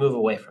again move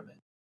away from it.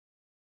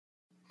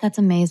 That's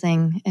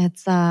amazing.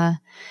 It's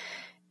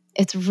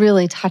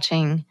really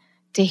touching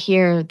to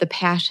hear the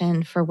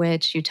passion for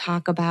which you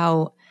talk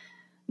about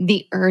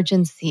the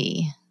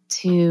urgency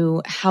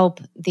to help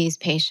these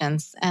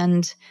patients.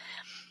 And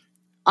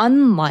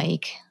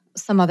unlike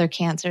some other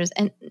cancers,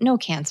 and no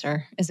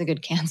cancer is a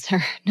good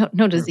cancer,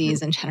 no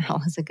disease in general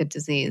is a good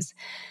disease,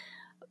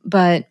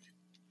 but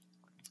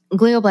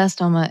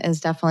glioblastoma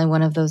is definitely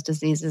one of those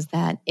diseases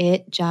that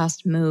it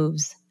just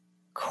moves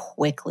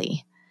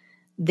quickly,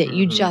 that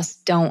you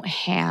just don't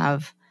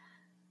have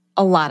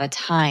a lot of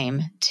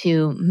time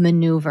to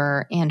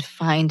maneuver and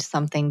find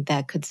something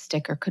that could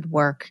stick or could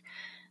work.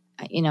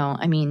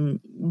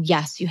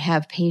 Yes, you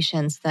have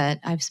patients that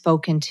I've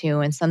spoken to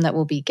and some that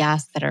will be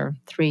guests that are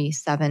 3,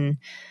 7,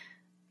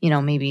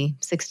 maybe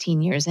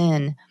 16 years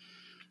in,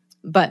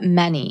 but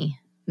many,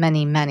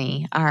 many,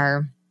 many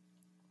are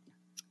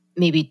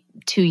maybe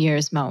 2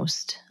 years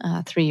most,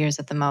 3 years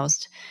at the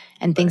most,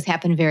 and things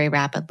happen very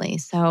rapidly.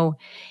 So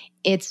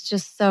it's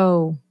just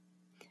so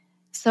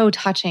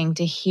touching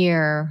to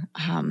hear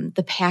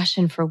the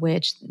passion for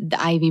which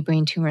the Ivy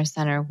Brain Tumor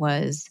Center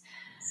was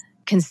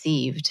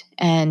conceived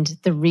and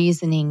the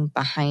reasoning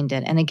behind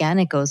it. And again,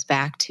 it goes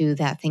back to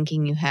that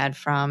thinking you had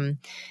from,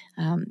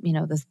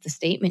 the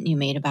statement you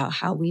made about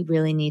how we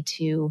really need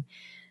to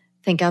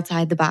think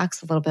outside the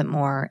box a little bit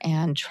more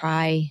and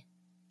try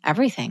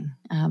everything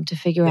to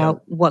figure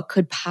out what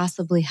could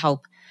possibly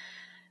help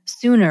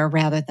sooner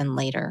rather than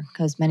later,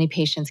 because many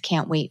patients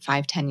can't wait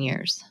 5-10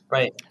 years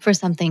for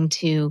something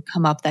to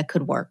come up that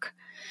could work.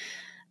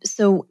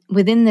 So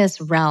within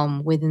this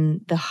realm,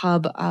 within the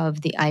hub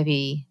of the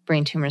Ivy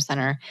Brain Tumor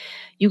Center,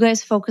 you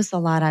guys focus a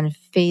lot on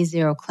phase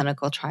 0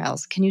 clinical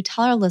trials. Can you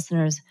tell our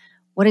listeners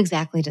what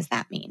exactly does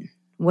that mean?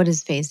 What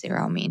does phase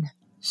 0 mean?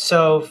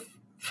 So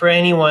for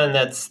anyone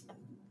that's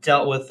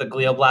dealt with the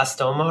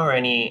glioblastoma or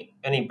any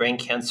brain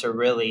cancer,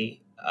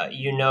 really,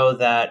 you know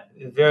that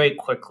very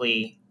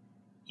quickly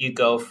you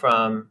go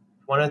from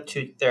 1 or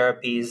 2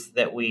 therapies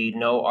that we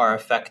know are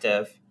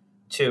effective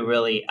to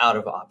really out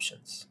of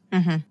options.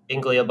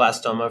 In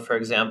glioblastoma, for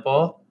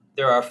example,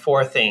 there are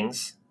 4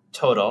 things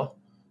total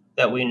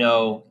that we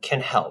know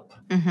can help.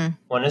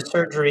 One is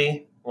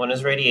surgery, one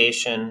is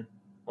radiation,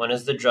 one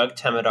is the drug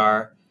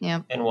Temodar,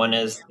 and one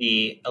is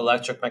the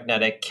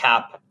electromagnetic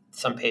cap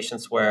some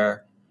patients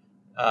wear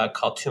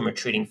called tumor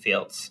treating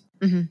fields.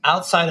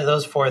 Outside of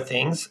those 4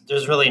 things,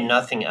 there's really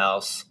nothing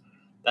else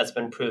that's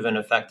been proven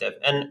effective.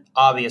 And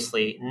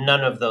obviously,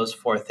 none of those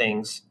 4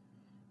 things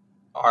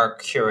are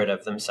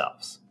curative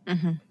themselves.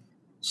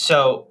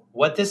 So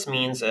what this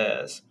means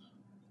is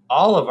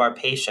all of our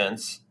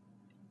patients,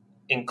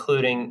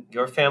 including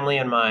your family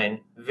and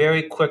mine,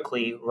 very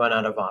quickly run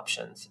out of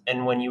options.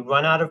 And when you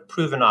run out of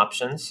proven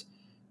options,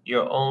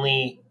 your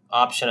only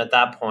option at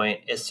that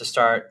point is to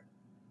start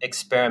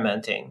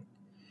experimenting.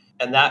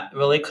 And that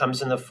really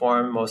comes in the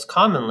form most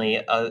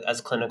commonly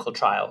as clinical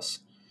trials.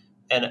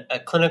 And a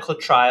clinical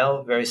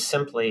trial, very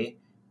simply,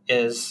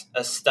 is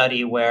a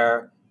study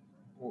where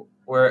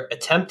we're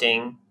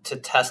attempting to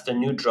test a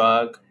new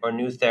drug or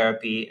new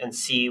therapy and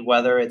see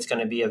whether it's going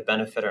to be of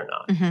benefit or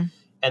not.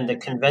 And the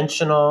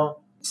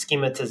conventional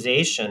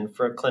schematization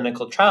for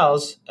clinical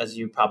trials, as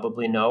you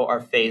probably know,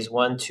 are phase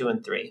 1, 2,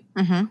 and 3.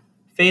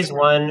 Phase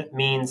 1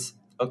 means,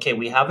 okay,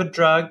 we have a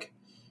drug.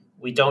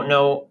 We don't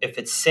know if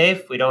it's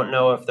safe. We don't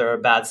know if there are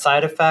bad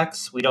side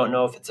effects. We don't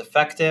know if it's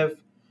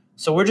effective.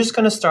 So we're just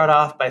going to start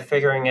off by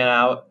figuring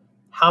out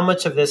how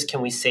much of this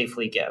can we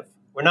safely give.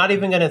 We're not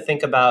even going to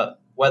think about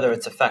whether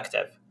it's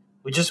effective.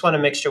 We just want to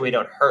make sure we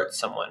don't hurt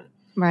someone.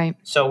 Right.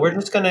 So we're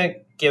just going to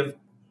give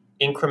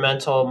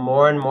incremental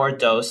more and more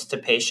dose to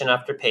patient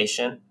after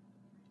patient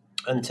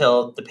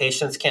until the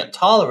patients can't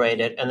tolerate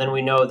it. And then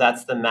we know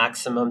that's the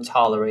maximum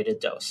tolerated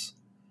dose.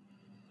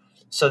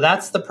 So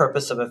that's the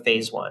purpose of a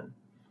phase 1.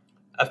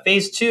 A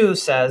phase 2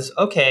 says,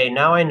 okay,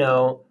 now I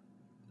know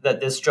that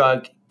this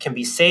drug can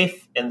be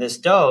safe in this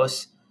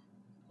dose.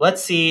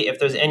 Let's see if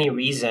there's any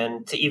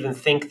reason to even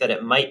think that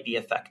it might be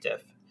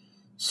effective.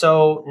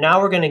 So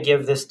now we're going to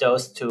give this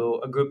dose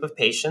to a group of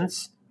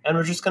patients and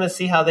we're just going to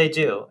see how they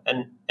do.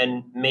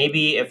 And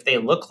maybe if they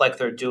look like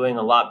they're doing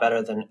a lot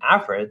better than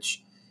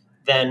average,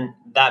 then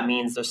that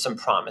means there's some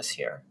promise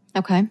here.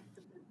 Okay.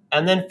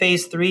 And then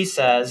phase 3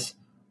 says,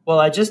 well,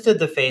 I just did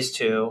the phase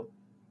 2.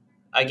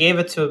 I gave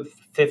it to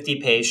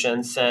 50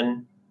 patients,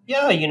 and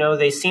yeah,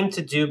 they seem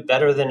to do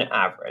better than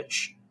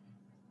average.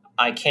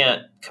 I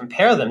can't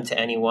compare them to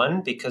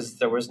anyone because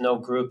there was no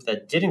group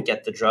that didn't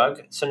get the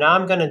drug. So now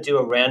I'm going to do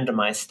a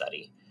randomized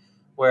study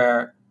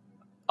where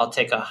I'll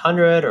take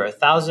 100 or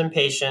 1,000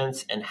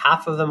 patients, and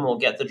half of them will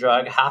get the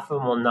drug, half of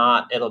them will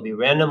not. It'll be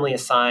randomly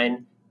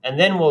assigned, and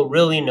then we'll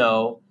really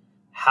know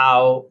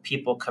how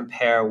people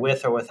compare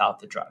with or without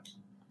the drug.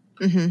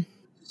 Mm-hmm.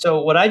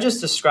 So what I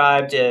just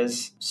described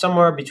is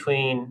somewhere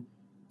between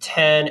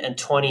 10 and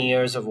 20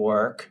 years of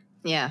work.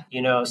 Yeah.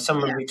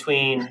 Somewhere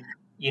between,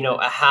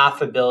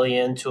 $500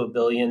 million to $1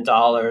 billion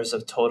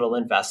of total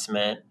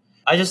investment.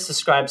 I just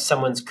described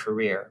someone's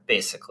career,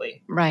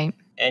 basically. Right.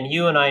 And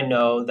you and I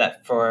know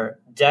that for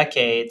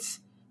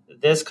decades,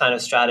 this kind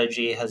of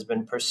strategy has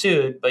been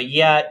pursued, but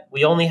yet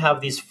we only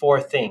have these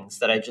 4 things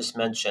that I just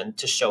mentioned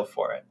to show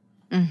for it.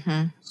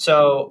 Mm-hmm.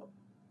 So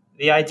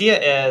the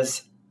idea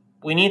is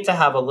we need to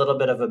have a little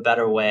bit of a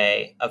better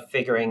way of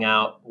figuring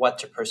out what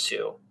to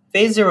pursue.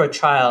 Phase 0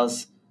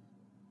 trials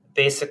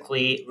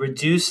basically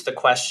reduce the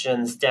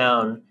questions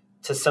down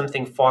to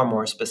something far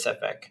more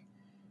specific.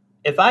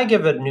 If I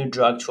give a new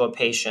drug to a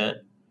patient,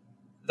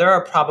 there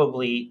are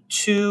probably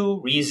 2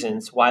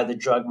 reasons why the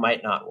drug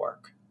might not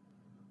work.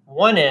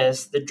 One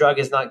is the drug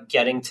is not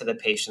getting to the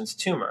patient's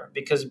tumor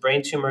because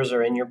brain tumors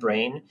are in your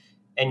brain,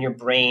 and your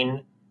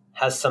brain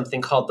has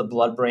something called the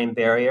blood-brain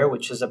barrier,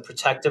 which is a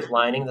protective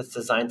lining that's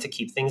designed to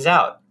keep things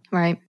out.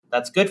 Right.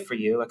 That's good for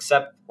you,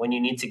 except when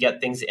you need to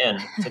get things in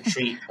to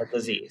treat a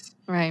disease.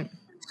 Right.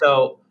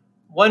 So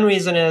one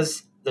reason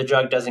is the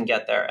drug doesn't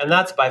get there, and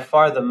that's by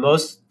far the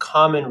most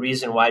common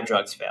reason why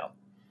drugs fail.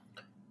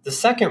 The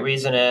second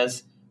reason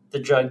is the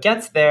drug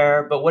gets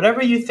there, but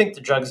whatever you think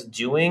the drug's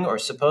doing or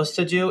supposed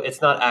to do,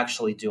 it's not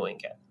actually doing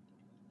it.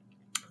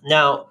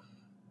 Now,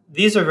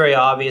 these are very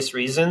obvious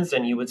reasons,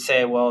 and you would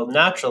say, well,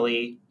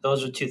 naturally,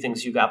 those are 2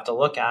 things you have to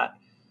look at.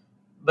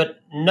 But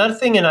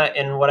nothing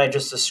in what I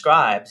just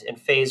described in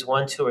phase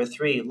 1, 2, or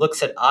 3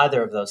 looks at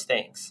either of those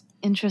things.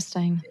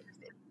 Interesting.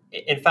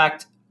 In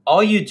fact,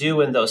 all you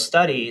do in those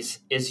studies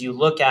is you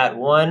look at,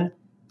 1,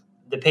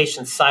 the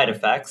patient's side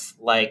effects,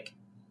 like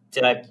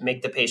did I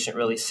make the patient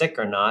really sick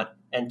or not?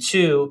 And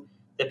 2,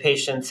 the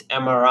patient's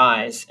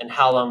MRIs and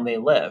how long they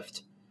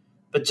lived.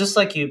 But just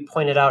like you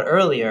pointed out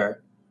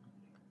earlier,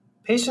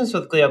 patients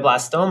with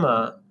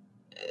glioblastoma,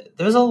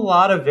 there's a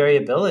lot of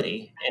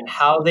variability in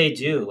how they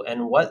do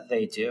and what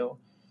they do.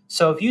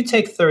 So if you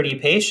take 30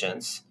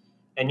 patients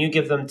and you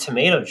give them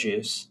tomato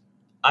juice,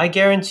 I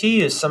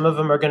guarantee you some of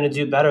them are going to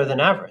do better than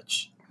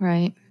average.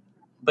 Right.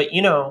 But,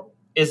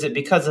 is it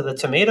because of the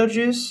tomato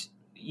juice?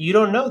 You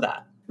don't know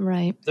that.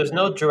 Right. There's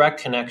no direct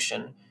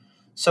connection.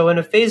 So in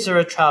a phase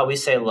 0 trial, we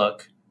say,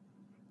 look,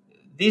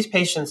 these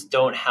patients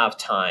don't have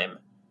time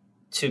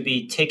to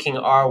be taking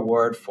our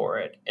word for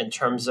it in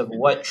terms of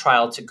what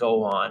trial to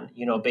go on,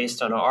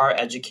 based on our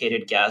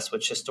educated guess,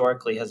 which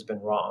historically has been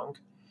wrong,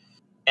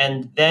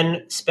 and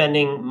then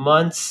spending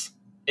months,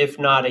 if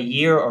not a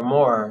year or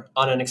more,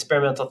 on an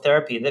experimental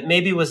therapy that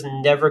maybe was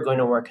never going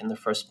to work in the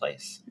first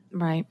place.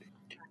 Right.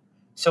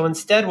 So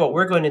instead, what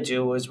we're going to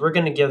do is we're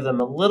going to give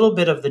them a little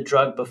bit of the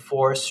drug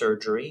before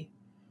surgery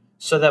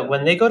so that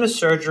when they go to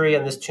surgery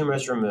and this tumor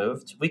is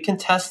removed, we can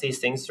test these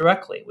things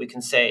directly. We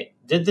can say,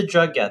 did the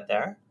drug get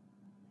there?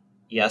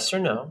 Yes or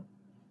no?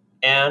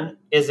 And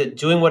is it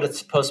doing what it's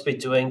supposed to be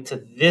doing to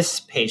this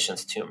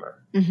patient's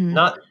tumor? Mm-hmm.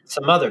 Not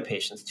some other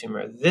patient's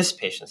tumor, this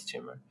patient's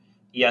tumor.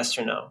 Yes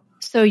or no?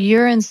 So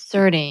you're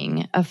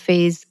inserting a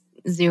phase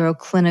 0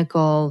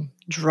 clinical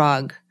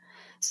drug.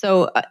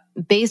 So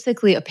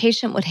basically, a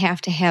patient would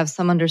have to have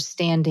some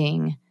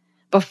understanding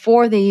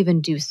before they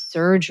even do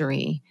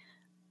surgery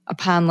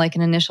upon like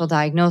an initial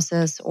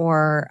diagnosis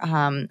or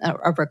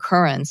a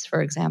recurrence,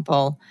 for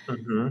example,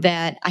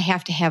 that I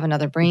have to have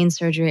another brain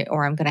surgery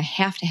or I'm going to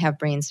have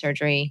brain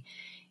surgery.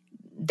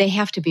 They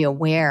have to be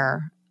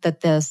aware that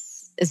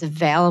this is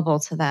available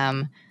to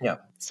them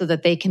so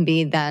that they can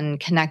be then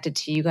connected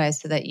to you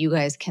guys so that you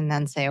guys can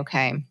then say,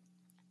 okay,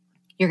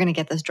 you're going to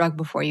get this drug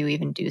before you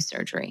even do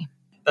surgery.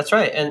 That's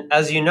right. And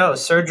as you know,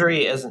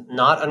 surgery is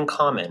not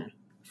uncommon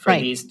for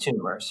these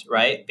tumors,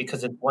 right?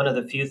 Because it's one of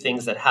the few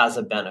things that has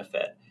a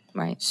benefit.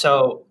 Right.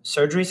 So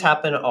surgeries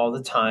happen all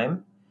the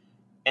time.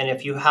 And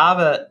if you have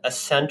a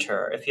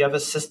center, if you have a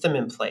system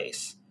in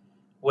place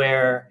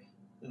where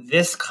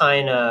this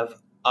kind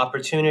of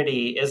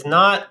opportunity is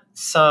not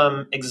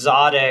some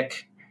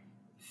exotic,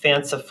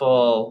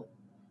 fanciful,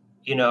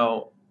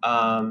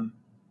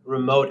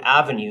 remote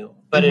avenue,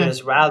 but it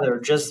is rather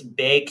just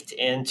baked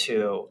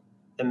into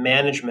the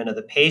management of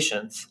the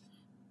patients,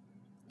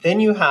 then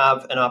you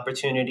have an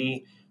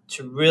opportunity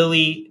to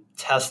really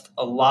test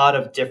a lot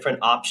of different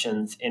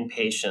options in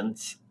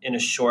patients in a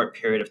short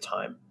period of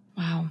time.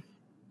 Wow.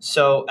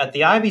 So at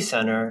the Ivy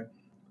Center,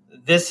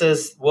 this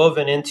is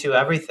woven into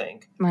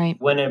everything. Right.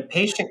 When a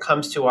patient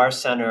comes to our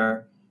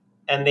center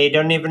and they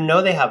don't even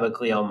know they have a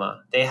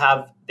glioma, they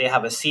have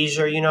a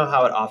seizure, you know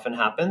how it often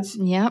happens.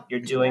 Yep. You're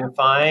doing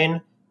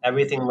fine,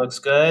 everything looks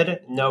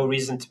good, no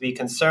reason to be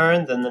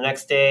concerned. Then the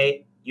next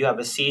day you have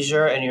a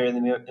seizure and you're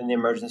in the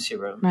emergency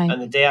room. Right.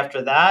 And the day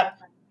after that,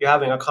 you're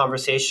having a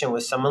conversation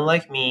with someone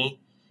like me,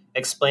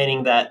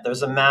 explaining that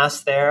there's a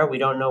mass there, we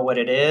don't know what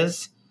it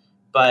is,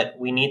 but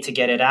we need to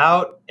get it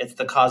out. It's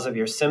the cause of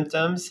your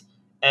symptoms.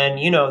 And,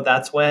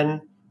 that's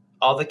when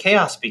all the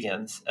chaos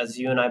begins, as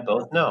you and I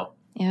both know.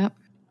 Yep.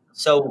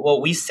 So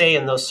what we say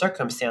in those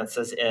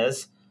circumstances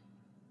is,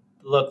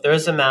 look,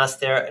 there's a mass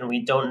there and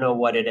we don't know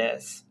what it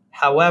is.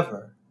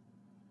 However,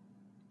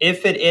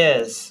 if it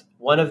is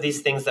one of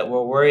these things that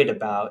we're worried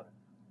about,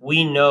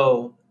 we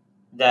know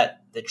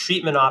that the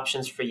treatment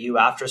options for you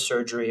after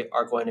surgery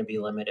are going to be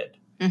limited.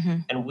 Mm-hmm.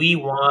 And we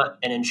want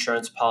an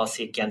insurance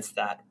policy against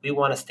that. We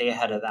want to stay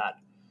ahead of that.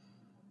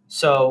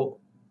 So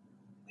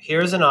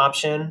here's an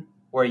option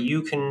where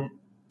you can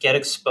get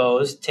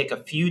exposed, take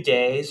a few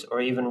days or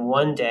even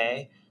one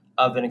day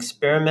of an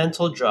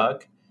experimental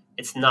drug.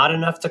 It's not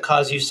enough to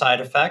cause you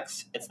side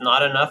effects. It's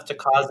not enough to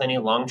cause any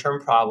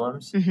long-term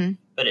problems, Mm-hmm.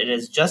 but it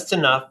is just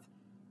enough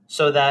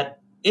so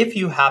that if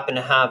you happen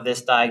to have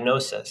this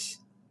diagnosis,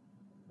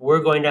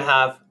 we're going to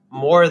have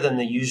more than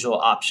the usual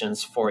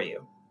options for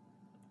you.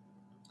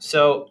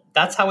 So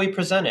that's how we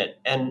present it.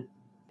 And,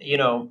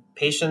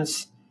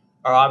 patients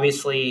are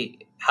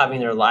obviously having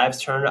their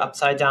lives turned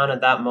upside down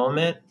at that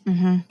moment.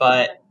 Mm-hmm.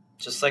 But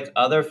just like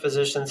other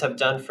physicians have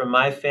done for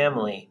my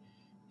family,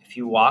 if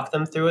you walk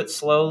them through it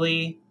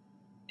slowly,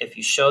 if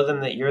you show them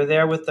that you're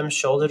there with them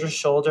shoulder to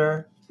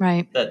shoulder,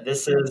 Right. that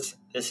this is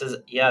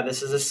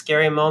a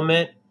scary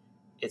moment.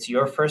 It's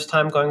your first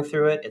time going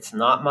through it. It's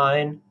not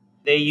mine.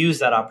 They use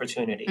that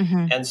opportunity.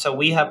 Mm-hmm. And so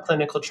we have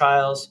clinical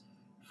trials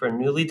for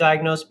newly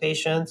diagnosed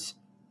patients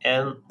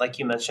and, like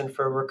you mentioned,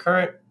 for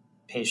recurrent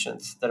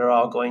patients that are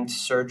all going to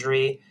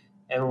surgery.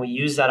 And we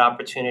use that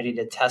opportunity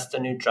to test a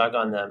new drug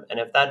on them. And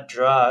if that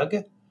drug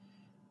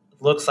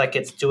looks like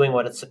it's doing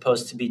what it's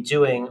supposed to be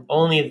doing,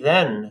 only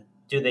then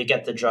do they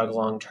get the drug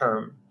long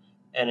term.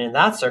 And in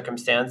that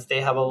circumstance,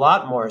 they have a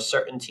lot more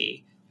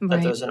certainty that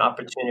Right. there's an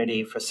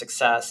opportunity for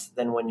success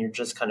than when you're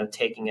just kind of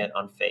taking it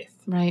on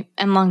faith. Right.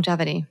 And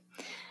longevity.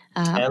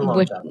 And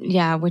longevity.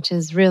 Which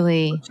is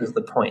really... Which is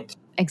the point.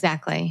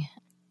 Exactly.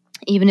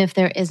 Even if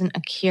there isn't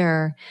a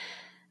cure,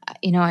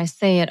 I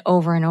say it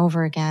over and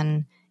over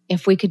again,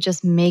 if we could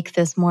just make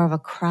this more of a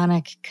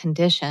chronic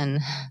condition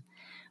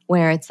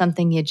where it's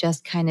something you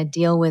just kind of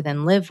deal with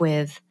and live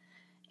with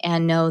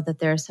and know that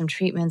there are some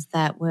treatments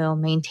that will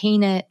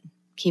maintain it,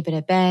 keep it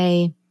at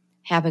bay,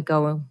 have it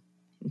go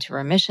into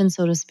remission,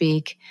 so to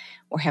speak,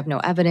 or have no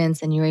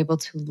evidence, and you're able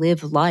to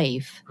live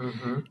life,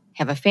 Mm-hmm.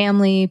 have a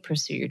family,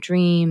 pursue your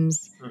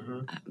dreams,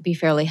 Mm-hmm. be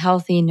fairly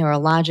healthy,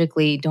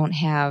 neurologically, don't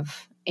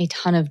have a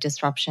ton of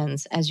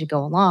disruptions as you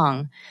go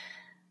along.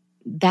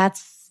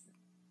 That's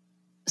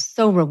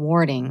so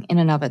rewarding in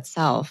and of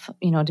itself,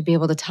 to be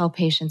able to tell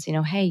patients,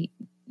 hey,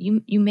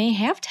 you may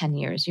have 10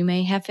 years, you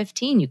may have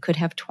 15, you could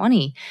have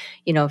 20,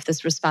 if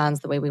this responds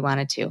the way we want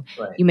it to.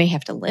 Right. You may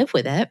have to live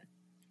with it,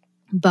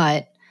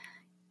 but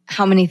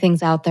how many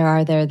things out there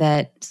are there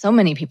that so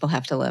many people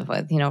have to live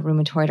with,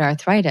 rheumatoid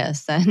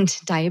arthritis and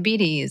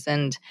diabetes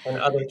and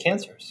other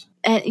cancers.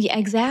 Yeah,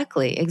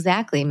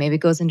 exactly. Maybe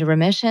it goes into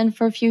remission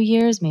for a few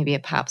years. Maybe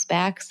it pops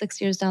back 6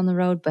 years down the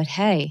road. But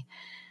hey,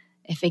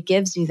 if it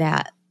gives you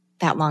that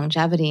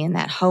longevity and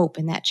that hope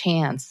and that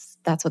chance,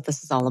 that's what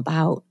this is all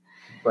about.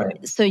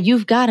 Right. So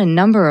you've got a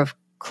number of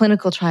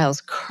clinical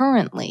trials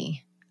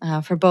currently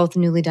for both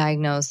newly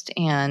diagnosed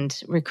and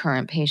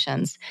recurrent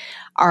patients.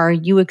 Are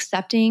you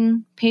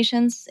accepting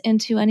patients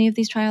into any of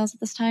these trials at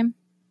this time?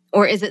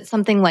 Or is it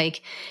something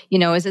like,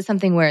 is it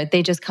something where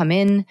they just come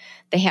in,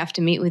 they have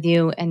to meet with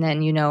you, and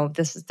then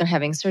they're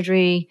having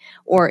surgery?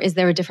 Or is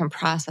there a different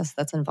process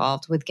that's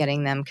involved with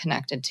getting them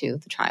connected to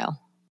the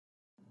trial?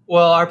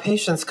 Well, our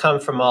patients come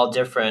from all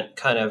different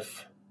kind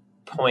of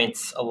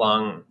points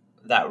along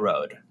that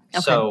road.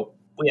 Okay. So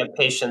we have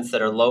patients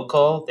that are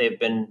local. They've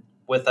been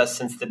with us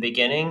since the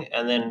beginning.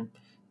 And then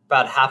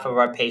about half of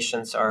our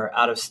patients are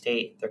out of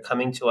state. They're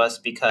coming to us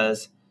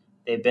because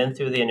they've been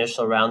through the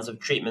initial rounds of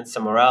treatment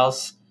somewhere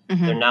else.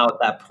 Mm-hmm. They're now at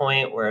that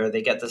point where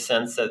they get the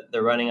sense that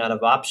they're running out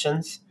of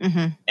options.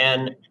 Mm-hmm.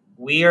 And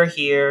we are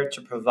here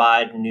to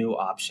provide new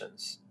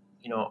options.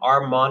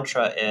 Our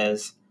mantra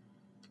is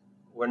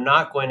we're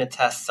not going to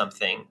test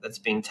something that's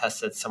being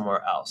tested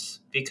somewhere else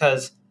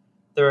because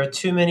there are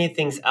too many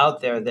things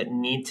out there that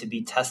need to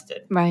be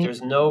tested. Right.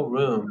 There's no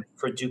room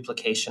for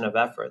duplication of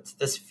efforts.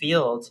 This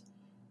field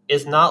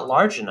is not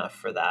large enough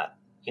for that.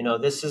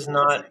 This is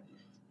not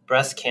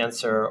breast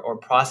cancer or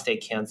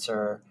prostate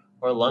cancer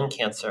or lung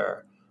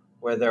cancer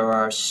where there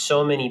are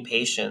so many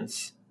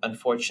patients,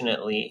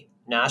 unfortunately,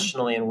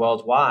 nationally and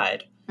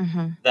worldwide,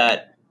 Mm-hmm.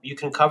 that you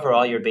can cover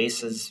all your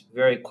bases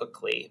very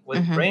quickly. With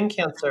Mm-hmm. brain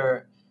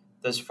cancer,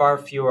 there's far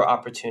fewer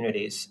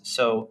opportunities.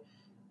 So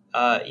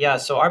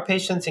our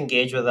patients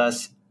engage with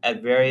us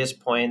at various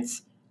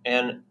points.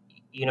 And,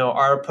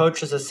 our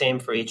approach is the same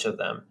for each of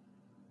them.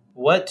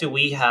 What do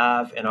we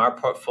have in our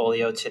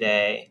portfolio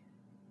today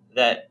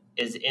that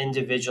is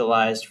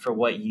individualized for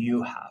what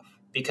you have?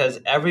 Because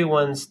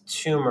everyone's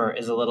tumor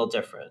is a little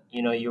different.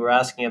 You were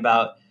asking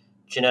about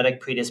genetic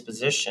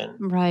predisposition.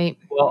 Right.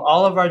 Well,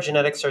 all of our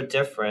genetics are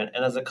different.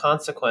 And as a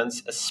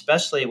consequence,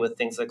 especially with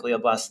things like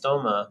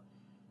glioblastoma,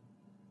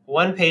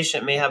 one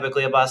patient may have a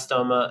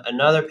glioblastoma,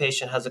 another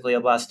patient has a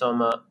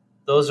glioblastoma.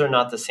 Those are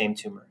not the same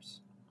tumors.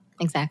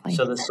 Exactly.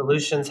 So the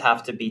solutions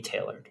have to be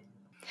tailored.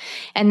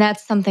 And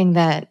that's something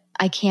that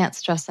I can't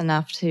stress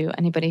enough to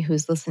anybody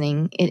who's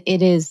listening.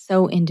 It is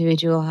so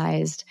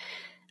individualized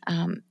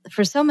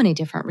for so many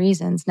different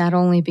reasons, not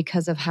only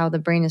because of how the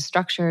brain is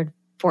structured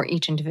for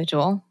each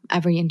individual.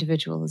 Every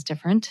individual is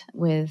different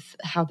with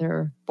how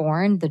they're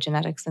born, the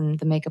genetics and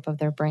the makeup of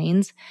their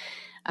brains,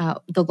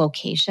 the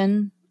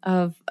location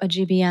of a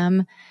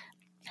GBM,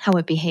 how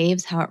it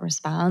behaves, how it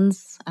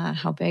responds,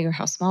 how big or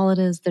how small it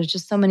is. There's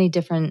just so many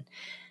different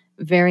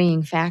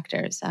varying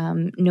factors.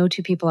 No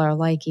two people are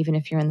alike, even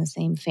if you're in the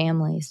same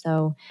family.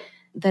 So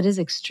that is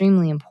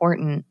extremely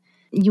important.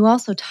 You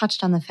also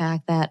touched on the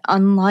fact that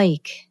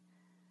unlike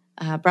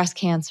breast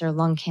cancer,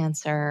 lung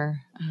cancer,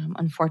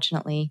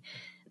 unfortunately,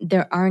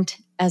 there aren't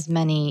as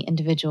many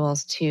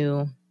individuals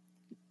to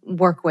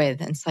work with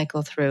and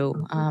cycle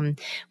through,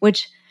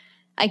 which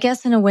I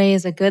guess in a way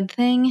is a good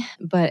thing,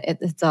 but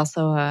it's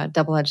also a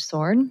double-edged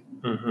sword.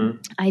 Mm-hmm.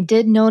 I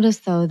did notice,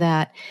 though,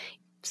 that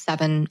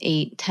 7,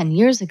 8, 10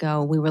 years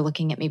ago, we were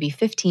looking at maybe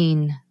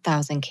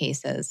 15,000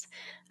 cases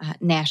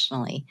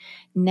nationally.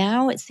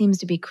 Now it seems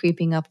to be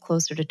creeping up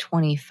closer to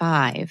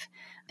 25,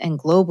 and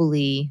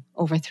globally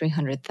over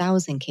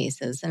 300,000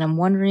 cases. And I'm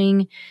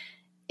wondering,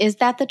 is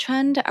that the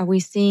trend? Are we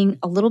seeing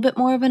a little bit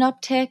more of an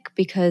uptick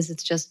because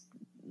it's just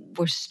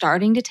we're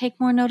starting to take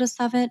more notice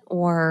of it?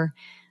 Or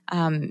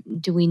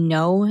do we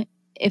know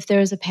if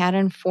there's a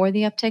pattern for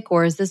the uptick?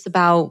 Or is this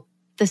about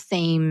the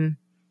same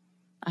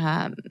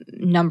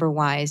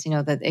number-wise,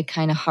 that it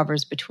kind of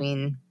hovers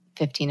between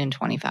 15 and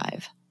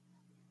 25?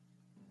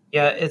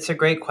 Yeah, it's a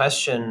great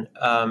question.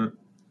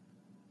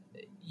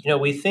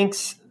 We think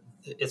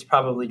it's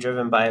probably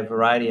driven by a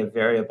variety of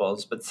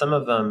variables, but some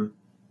of them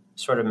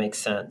sort of make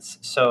sense.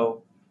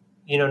 So,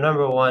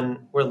 number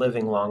one, we're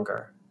living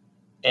longer.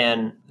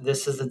 And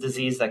this is a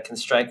disease that can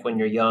strike when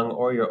you're young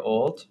or you're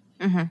old.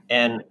 Mm-hmm.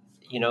 And,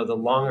 the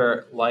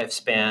longer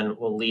lifespan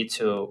will lead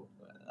to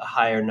a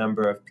higher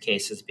number of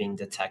cases being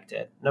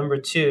detected. Number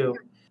two,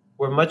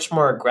 we're much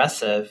more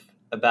aggressive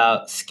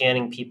about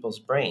scanning people's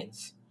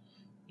brains.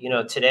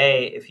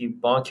 Today, if you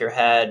bonk your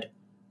head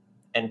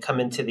and come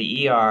into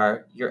the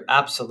ER, you're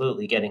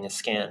absolutely getting a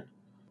scan.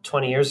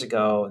 20 years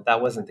ago,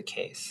 that wasn't the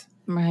case.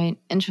 Right.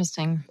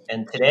 Interesting.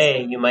 And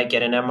today, you might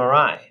get an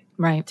MRI.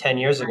 Right. 10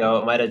 years ago,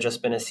 it might have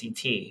just been a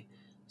CT.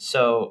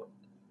 So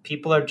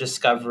people are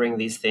discovering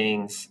these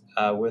things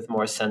with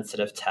more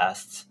sensitive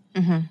tests.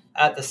 Mm-hmm.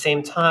 At the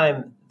same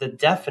time, the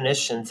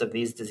definitions of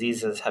these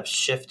diseases have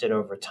shifted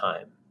over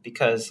time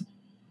because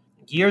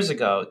years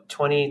ago,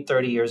 20,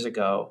 30 years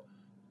ago,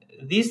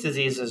 these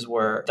diseases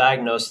were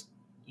diagnosed,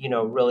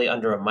 really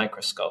under a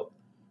microscope.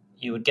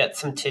 You would get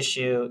some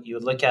tissue, you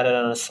would look at it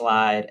on a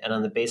slide, and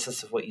on the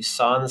basis of what you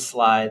saw on the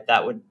slide,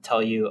 that would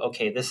tell you,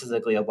 okay, this is a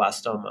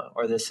glioblastoma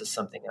or this is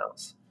something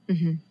else.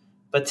 Mm-hmm.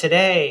 But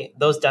today,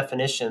 those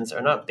definitions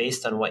are not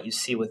based on what you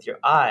see with your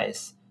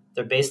eyes.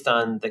 They're based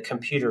on the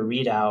computer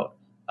readout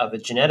of a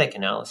genetic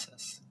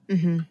analysis.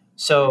 Mm-hmm.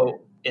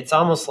 So it's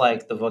almost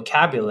like the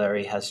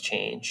vocabulary has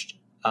changed.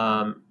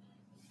 And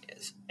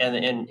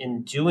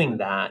in doing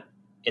that,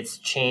 it's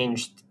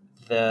changed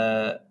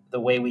the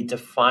way we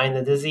define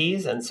the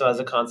disease. And so as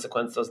a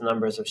consequence, those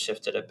numbers have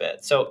shifted a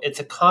bit. So it's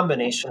a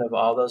combination of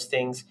all those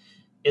things.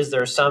 Is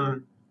there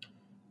some,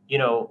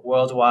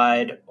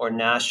 worldwide or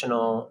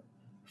national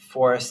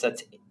force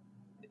that's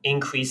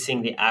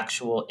increasing the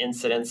actual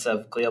incidence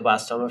of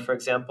glioblastoma, for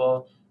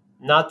example?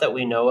 Not that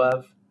we know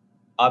of.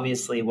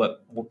 Obviously,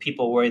 what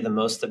people worry the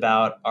most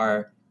about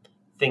are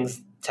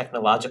things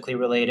technologically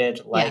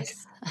related, like,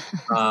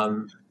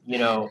 yes.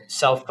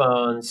 Cell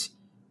phones,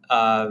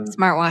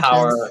 Smartwatches.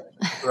 power,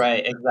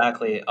 right,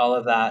 exactly, all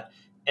of that.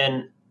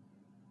 And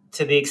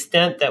to the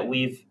extent that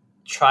we've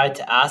tried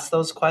to ask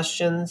those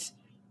questions,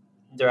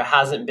 there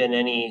hasn't been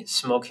any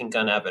smoking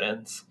gun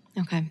evidence.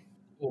 Okay.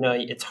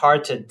 It's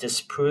hard to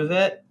disprove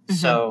it, Mm-hmm.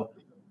 so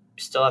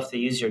you still have to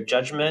use your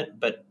judgment,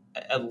 but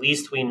at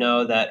least we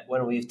know that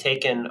when we've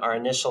taken our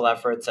initial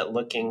efforts at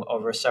looking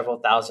over several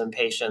thousand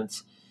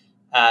patients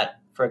at,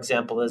 for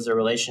example, is there a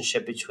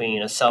relationship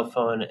between a cell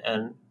phone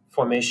and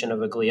formation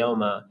of a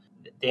glioma,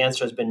 the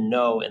answer has been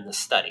no in the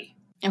study.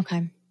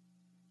 Okay.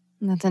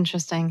 That's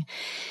interesting.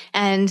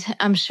 And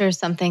I'm sure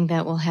something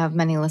that will have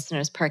many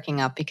listeners perking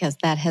up because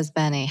that has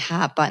been a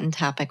hot button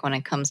topic when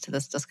it comes to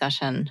this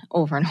discussion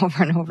over and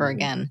over and over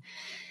again.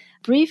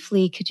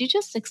 Briefly, could you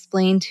just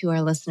explain to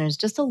our listeners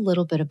just a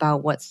little bit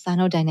about what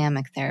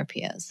cyanodynamic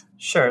therapy is?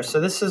 Sure. So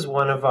this is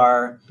one of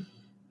our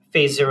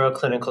phase 0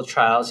 clinical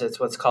trials. It's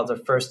what's called a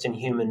first in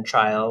human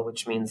trial,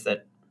 which means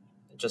that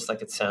just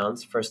like it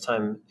sounds, first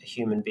time a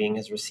human being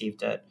has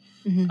received it.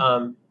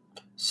 Mm-hmm.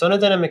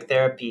 Sonodynamic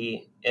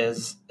therapy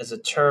is a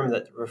term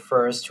that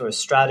refers to a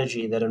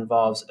strategy that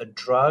involves a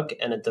drug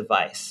and a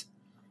device.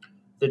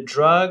 The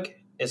drug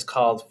is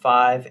called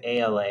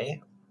 5-ALA,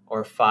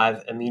 or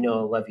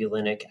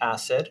 5-aminolevulinic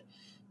acid.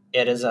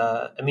 It is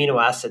an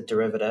amino acid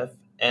derivative,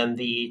 and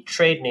the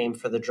trade name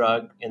for the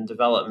drug in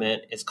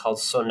development is called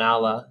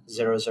Sonala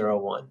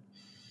 001.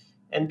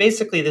 And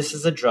basically, this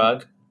is a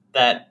drug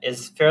that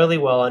is fairly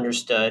well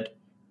understood,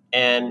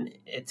 and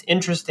it's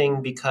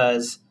interesting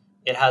because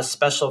it has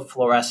special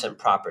fluorescent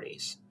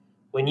properties.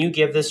 When you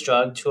give this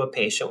drug to a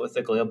patient with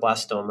a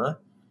glioblastoma,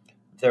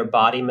 their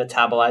body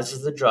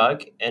metabolizes the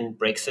drug and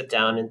breaks it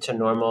down into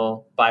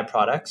normal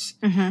byproducts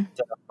Mm-hmm.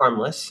 that are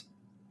harmless,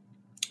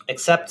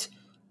 except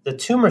the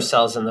tumor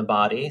cells in the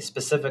body,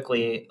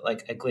 specifically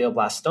like a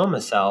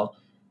glioblastoma cell,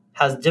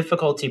 has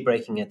difficulty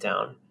breaking it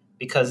down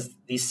because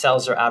these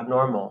cells are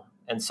abnormal.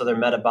 And so their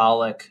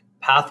metabolic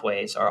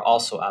pathways are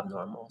also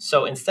abnormal.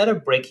 So instead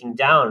of breaking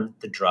down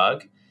the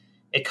drug,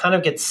 it kind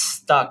of gets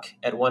stuck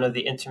at one of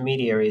the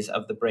intermediaries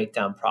of the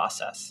breakdown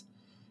process.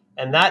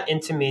 And that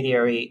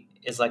intermediary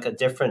is like a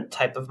different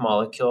type of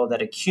molecule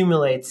that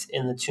accumulates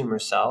in the tumor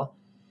cell.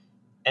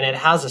 And it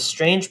has a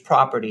strange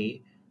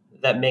property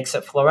that makes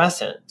it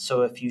fluorescent.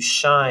 So if you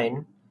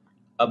shine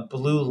a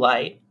blue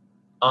light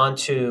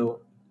onto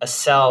a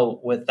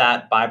cell with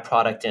that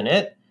byproduct in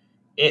it,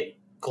 it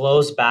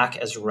glows back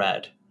as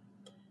red.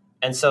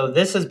 And so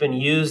this has been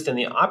used in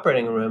the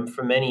operating room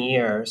for many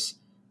years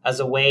as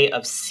a way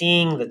of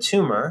seeing the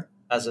tumor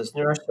as a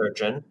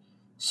neurosurgeon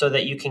so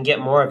that you can get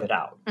more of it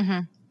out.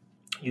 Mm-hmm.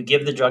 You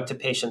give the drug to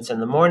patients in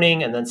the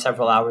morning, and then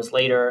several hours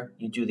later,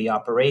 you do the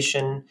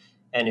operation.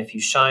 And if you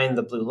shine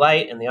the blue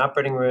light in the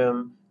operating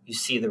room, you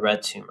see the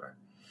red tumor.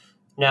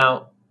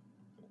 Now,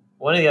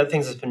 one of the other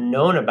things that's been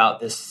known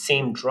about this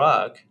same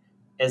drug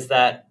is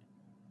that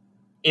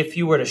if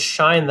you were to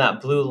shine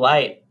that blue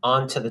light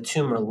onto the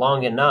tumor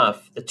long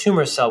enough, the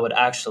tumor cell would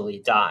actually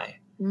die.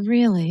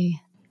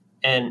 Really?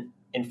 And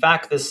in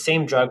fact, this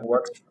same drug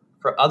works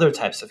for other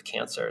types of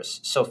cancers.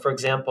 So for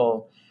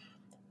example,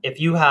 if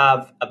you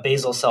have a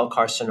basal cell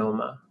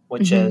carcinoma,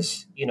 which Mm-hmm.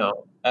 is,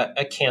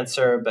 a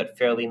cancer, but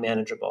fairly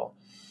manageable,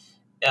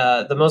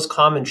 the most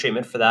common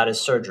treatment for that is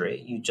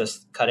surgery. You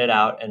just cut it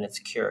out and it's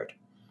cured.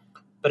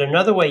 But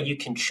another way you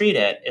can treat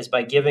it is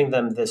by giving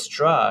them this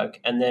drug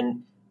and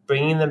then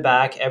bringing them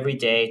back every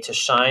day to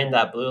shine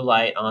that blue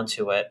light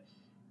onto it.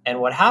 And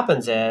what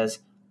happens is,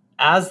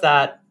 as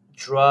that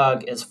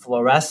drug is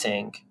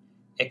fluorescing,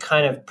 it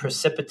kind of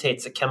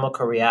precipitates a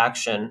chemical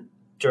reaction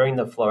during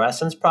the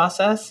fluorescence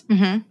process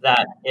Mm-hmm.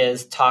 that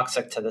is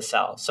toxic to the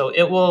cell. So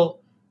it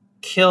will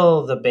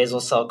kill the basal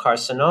cell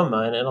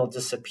carcinoma and it'll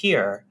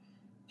disappear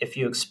if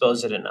you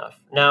expose it enough.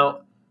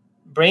 Now,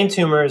 brain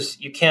tumors,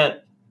 you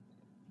can't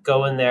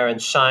go in there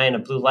and shine a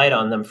blue light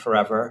on them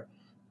forever.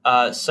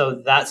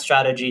 So that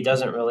strategy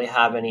doesn't really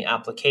have any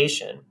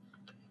application.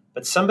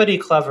 But somebody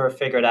clever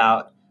figured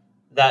out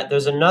that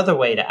there's another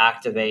way to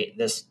activate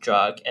this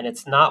drug, and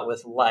it's not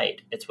with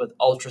light, it's with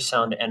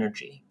ultrasound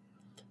energy.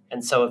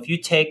 And so if you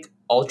take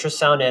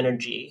ultrasound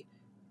energy,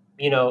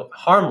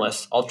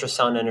 harmless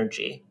ultrasound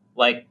energy,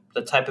 like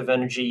the type of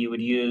energy you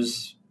would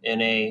use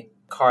in a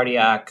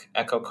cardiac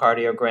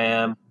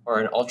echocardiogram or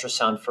an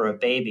ultrasound for a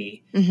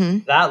baby,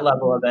 Mm-hmm. that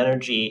level of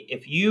energy,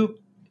 if you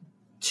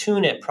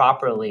tune it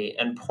properly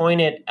and point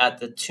it at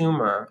the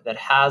tumor that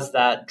has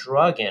that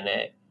drug in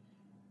it,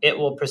 it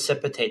will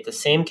precipitate the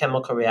same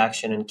chemical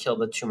reaction and kill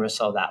the tumor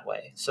cell that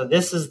way. So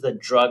this is the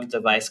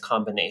drug-device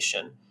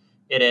combination.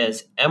 It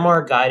is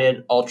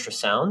MR-guided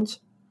ultrasound,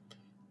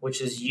 which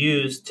is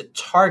used to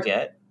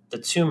target the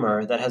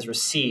tumor that has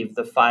received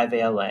the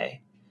 5-ALA.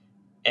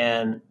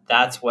 And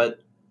that's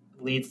what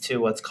leads to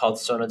what's called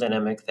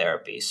sonodynamic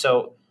therapy.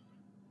 So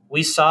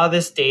we saw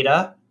this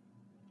data.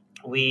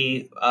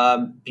 We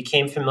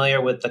became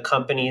familiar with the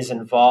companies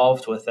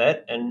involved with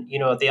it. And,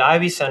 at the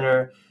Ivy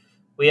Center,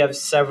 we have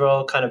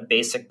several kind of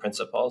basic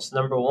principles.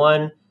 Number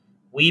one,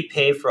 we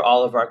pay for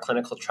all of our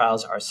clinical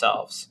trials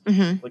ourselves,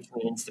 Mm-hmm. which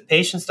means the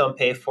patients don't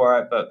pay for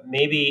it, but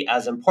maybe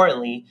as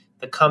importantly,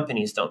 the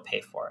companies don't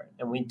pay for it.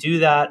 And we do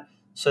that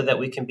so that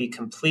we can be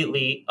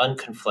completely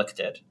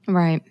unconflicted.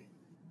 Right.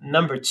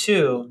 Number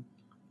two,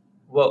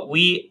 what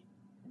we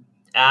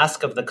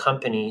ask of the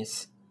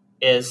companies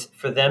is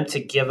for them to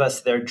give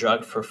us their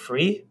drug for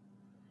free.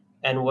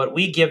 And what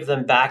we give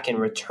them back in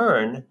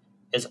return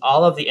is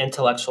all of the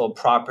intellectual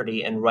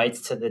property and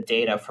rights to the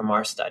data from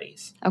our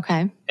studies.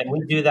 Okay. And we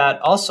do that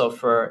also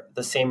for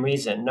the same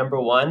reason. Number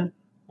one,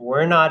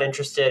 we're not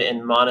interested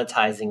in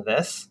monetizing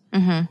this.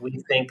 Mm-hmm. We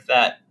think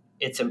that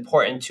it's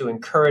important to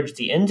encourage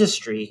the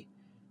industry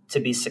to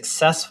be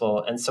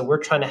successful. And so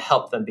we're trying to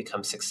help them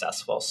become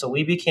successful. So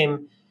we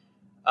became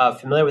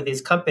familiar with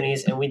these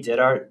companies, and we did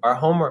our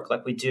homework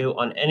like we do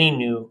on any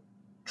new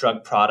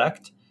drug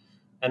product.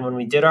 And when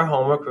we did our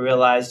homework, we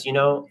realized,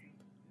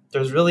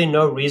 there's really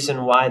no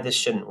reason why this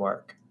shouldn't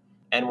work.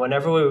 And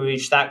whenever we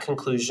reach that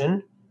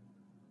conclusion,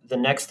 the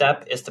next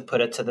step is to put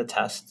it to the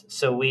test.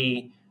 So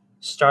we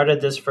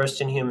started this first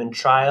in human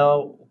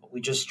trial.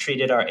 We just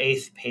treated our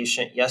 8th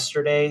patient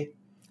yesterday.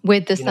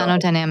 With the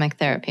sonodynamic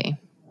therapy.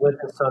 With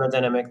the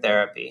sonodynamic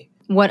therapy.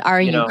 What are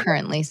you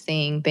currently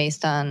seeing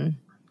based on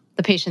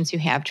the patients you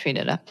have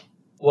treated up?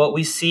 What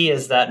we see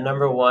is that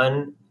number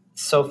 1,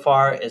 so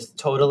far, is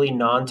totally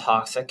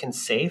non-toxic and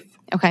safe.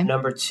 Okay.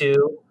 Number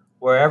 2,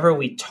 wherever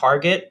we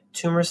target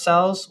tumor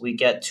cells, we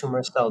get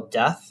tumor cell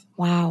death.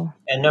 Wow.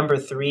 And number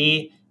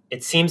 3,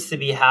 it seems to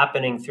be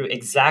happening through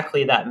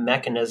exactly that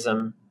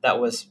mechanism that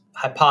was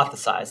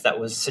hypothesized, that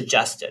was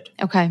suggested.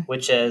 Okay.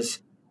 Which is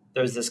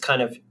there's this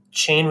kind of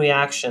chain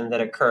reaction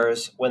that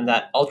occurs when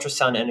that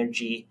ultrasound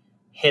energy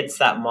hits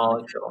that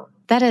molecule.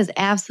 That is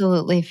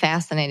absolutely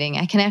fascinating.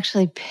 I can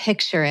actually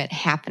picture it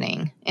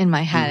happening in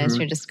my head as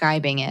you're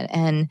describing it.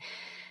 And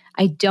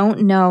I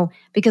don't know,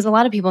 because a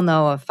lot of people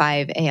know of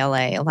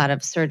 5-ALA. A lot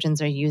of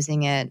surgeons are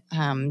using it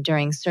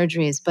during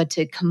surgeries. But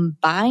to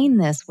combine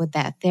this with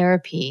that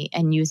therapy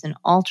and use an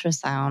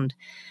ultrasound,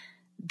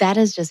 that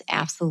is just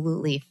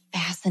absolutely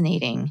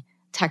fascinating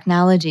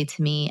technology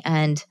to me.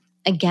 And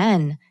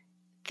again,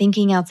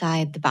 thinking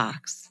outside the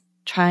box,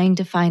 trying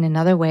to find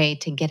another way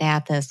to get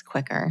at this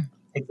quicker.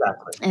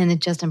 Exactly. And it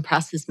just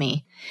impresses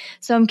me.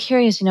 So I'm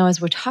curious,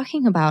 as we're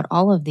talking about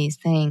all of these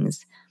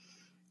things,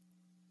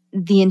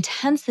 the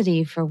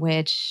intensity for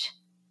which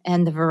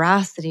and the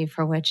veracity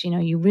for which,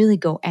 you really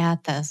go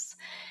at this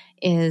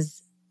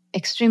is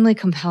extremely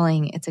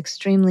compelling. It's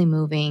extremely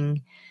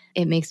moving.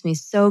 It makes me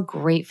so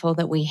grateful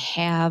that we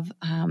have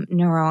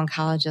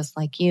neuro-oncologists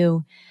like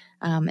you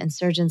and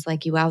surgeons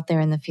like you out there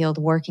in the field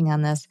working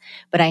on this.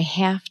 But I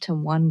have to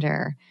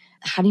wonder,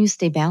 how do you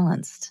stay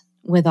balanced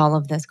with all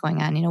of this going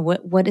on?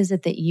 What is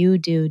it that you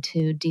do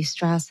to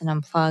de-stress and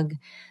unplug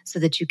so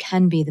that you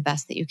can be the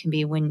best that you can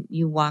be when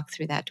you walk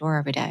through that door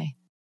every day?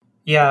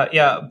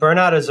 Yeah.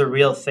 Burnout is a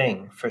real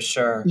thing for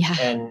sure. Yeah.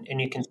 And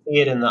you can see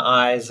it in the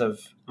eyes of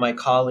my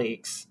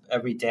colleagues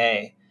every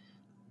day.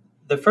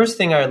 The first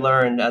thing I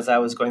learned as I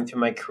was going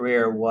through my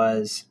career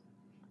was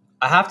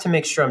I have to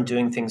make sure I'm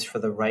doing things for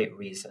the right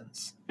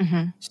reasons.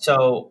 Mm-hmm.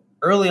 So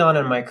early on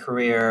in my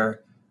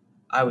career,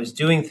 I was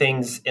doing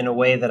things in a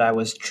way that I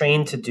was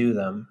trained to do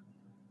them,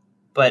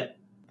 but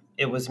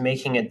it was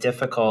making it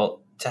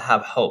difficult to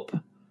have hope,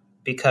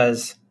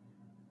 because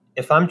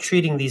if I'm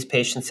treating these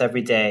patients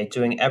every day,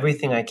 doing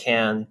everything I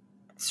can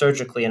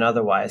surgically and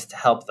otherwise to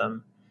help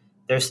them,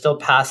 they're still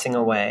passing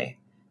away.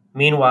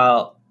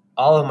 Meanwhile,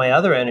 all of my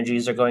other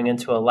energies are going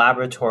into a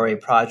laboratory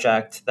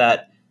project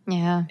that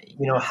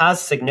has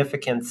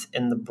significance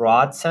in the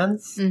broad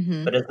sense,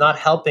 but is not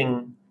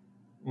helping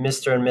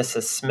Mr. and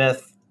Mrs.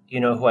 Smith,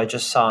 who I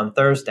just saw on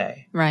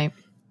Thursday. Right.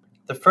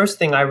 The first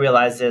thing I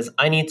realized is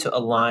I need to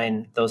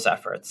align those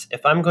efforts.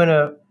 If I'm going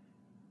to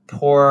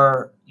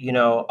pour,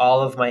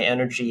 all of my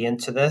energy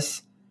into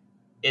this,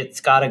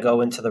 it's got to go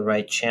into the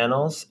right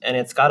channels, and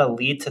it's got to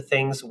lead to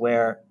things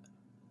where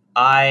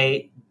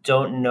I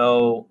don't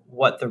know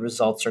what the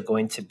results are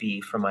going to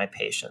be for my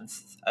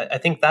patients. I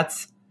think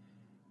that's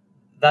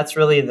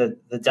really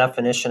the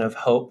definition of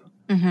hope,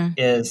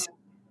 is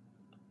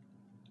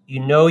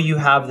you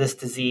have this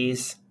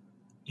disease,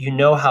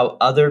 how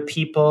other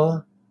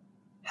people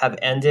have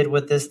ended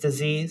with this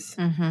disease.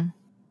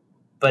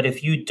 But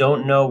if you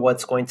don't know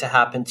what's going to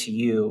happen to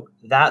you,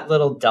 that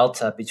little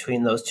delta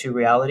between those two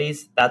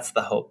realities, that's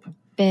the hope.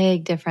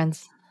 Big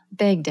difference.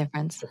 Big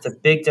difference. It's a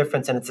big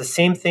difference. And it's the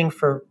same thing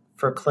for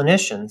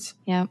clinicians.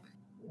 Yep.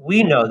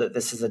 We know that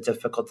this is a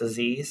difficult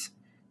disease.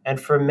 And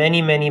for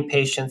many, many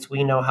patients,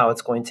 we know how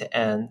it's going to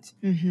end.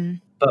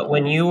 But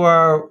when you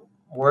are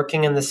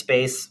working in the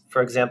space,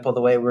 for example,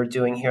 the way we're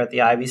doing here at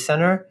the Ivy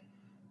Center,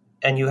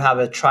 and you have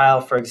a trial,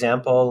 for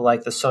example,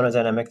 like the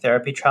sonodynamic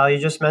therapy trial you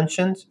just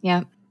mentioned,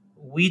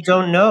 we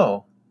don't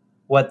know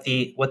what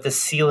the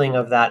ceiling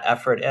of that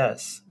effort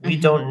is. We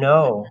don't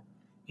know,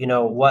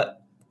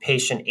 what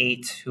patient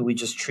 8 who we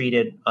just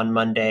treated on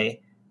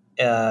Monday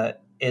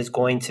is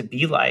going to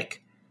be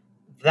like.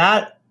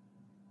 That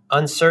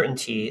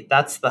uncertainty,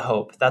 that's the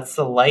hope. That's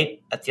the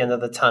light at the end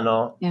of the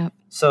tunnel.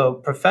 So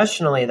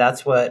professionally,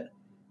 that's what,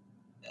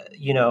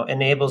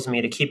 enables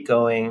me to keep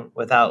going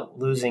without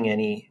losing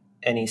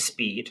any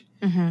speed.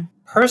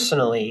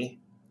 Personally,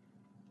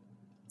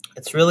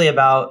 it's really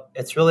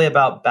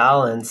about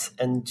balance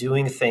and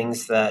doing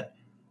things that,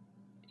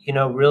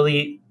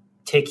 really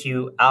take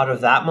you out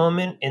of that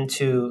moment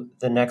into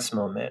the next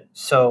moment.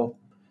 So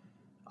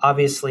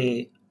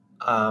obviously,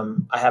 I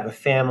have a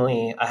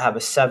family, I have a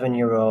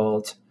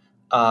 7-year-old,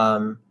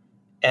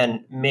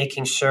 and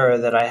making sure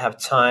that I have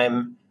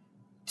time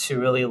to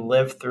really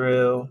live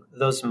through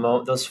those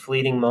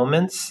fleeting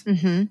moments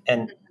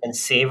and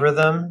savor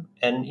them.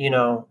 And,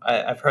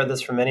 I've heard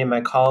this from many of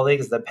my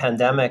colleagues, the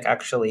pandemic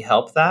actually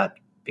helped that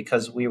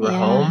because we were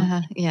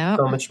home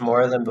so much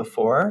more than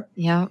before.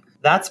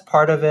 That's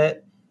part of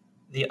it.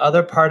 The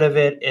other part of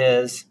it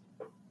is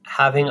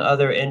having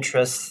other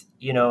interests.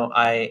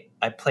 I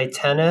play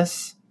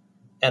tennis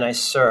and I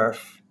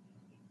surf,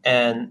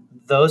 and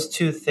those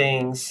two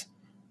things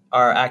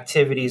are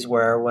activities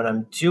where when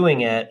I'm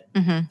doing it,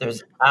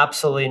 there's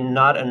absolutely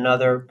not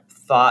another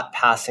thought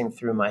passing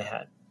through my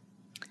head.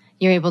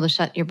 You're able to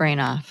shut your brain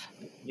off.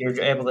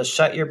 You're able to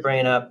shut your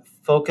brain up,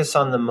 focus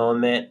on the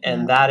moment,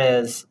 and that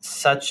is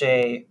such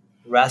a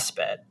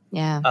respite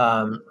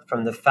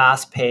from the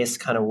fast-paced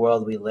kind of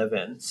world we live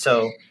in.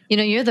 So,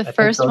 you're the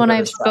first one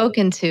I've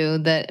spoken to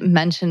that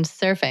mentioned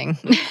surfing.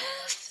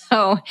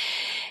 So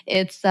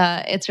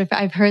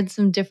I've heard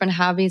some different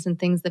hobbies and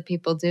things that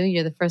people do.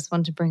 You're the first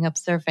one to bring up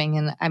surfing,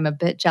 and I'm a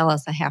bit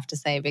jealous, I have to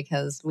say,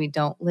 because we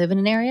don't live in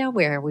an area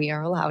where we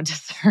are allowed to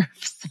surf.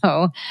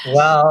 So,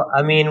 well,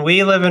 I mean,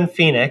 we live in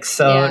Phoenix,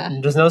 so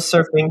there's no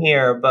surfing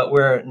here, but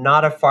we're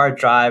not a far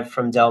drive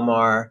from Del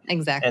Mar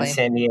and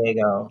San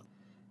Diego.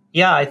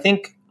 Yeah, I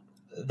think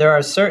there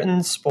are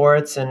certain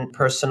sports and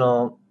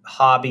personal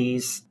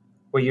hobbies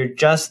where you're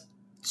just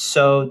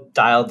so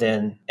dialed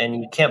in and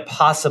you can't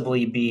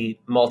possibly be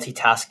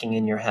multitasking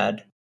in your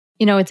head.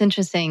 It's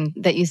interesting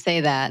that you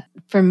say that.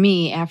 For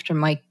me, after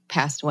Mike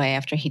passed away,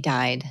 after he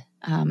died,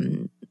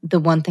 the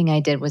one thing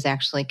I did was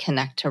actually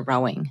connect to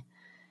rowing.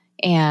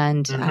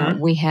 And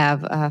we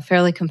have a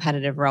fairly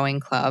competitive rowing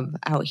club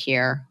out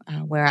here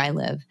where I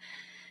live.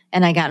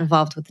 And I got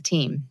involved with the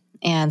team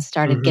and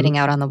started getting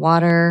out on the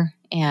water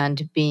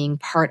and being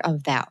part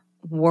of that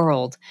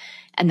world.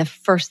 And the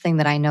first thing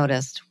that I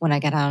noticed when I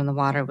got out on the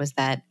water was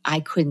that I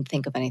couldn't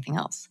think of anything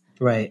else.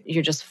 Right.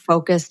 You're just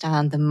focused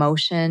on the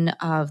motion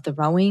of the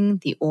rowing,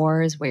 the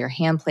oars, where your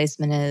hand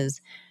placement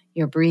is,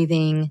 your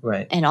breathing,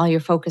 and all you're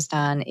focused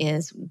on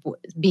is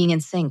being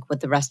in sync with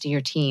the rest of your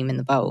team in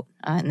the boat,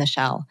 in the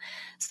shell.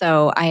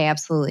 So I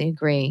absolutely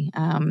agree.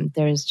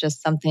 There's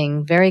just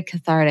something very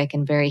cathartic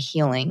and very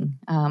healing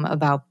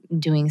about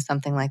doing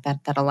something like that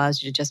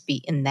allows you to just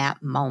be in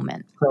that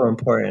moment. So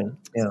important,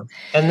 yeah.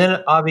 And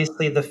then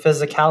obviously the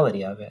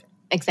physicality of it.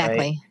 Exactly,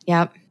 right?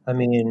 Yep. I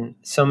mean,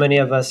 so many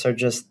of us are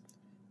just,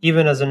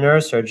 even as a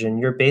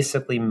neurosurgeon, you're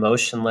basically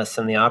motionless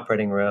in the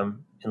operating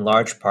room in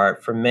large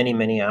part for many,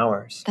 many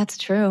hours. That's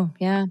true.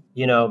 Yeah.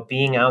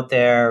 Being out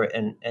there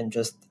and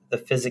just the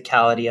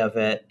physicality of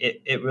it,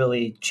 it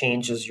really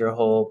changes your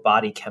whole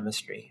body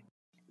chemistry.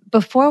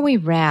 Before we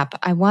wrap,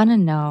 I want to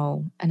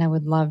know, and I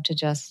would love to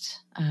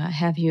just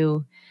have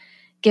you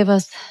give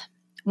us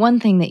one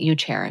thing that you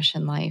cherish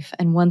in life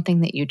and one thing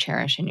that you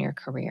cherish in your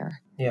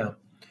career. Yeah.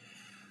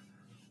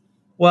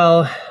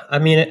 Well, I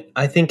mean,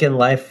 I think in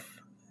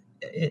life,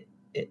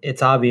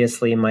 it's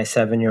obviously my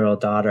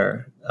 7-year-old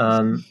daughter.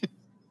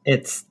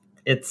 It's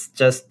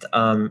just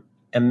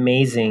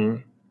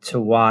amazing to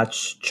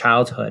watch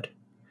childhood,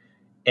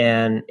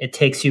 and it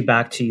takes you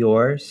back to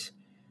yours.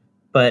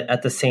 But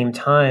at the same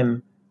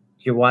time,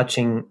 you're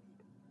watching,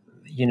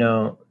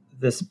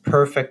 this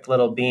perfect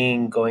little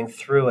being going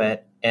through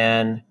it,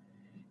 and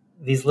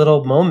these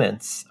little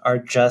moments are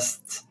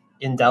just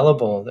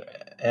indelible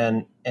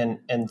and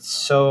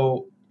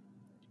so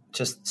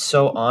just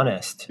so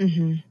honest.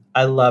 Mm-hmm.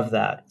 I love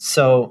that.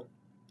 So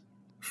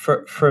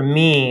for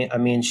me, I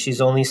mean, she's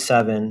only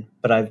 7,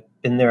 but I've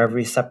been there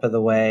every step of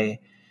the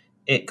way.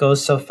 It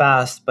goes so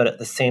fast, but at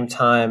the same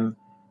time,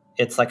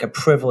 it's like a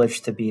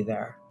privilege to be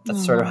there.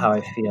 That's sort of how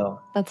I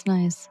feel. That's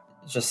nice.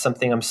 It's just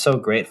something I'm so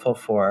grateful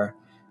for.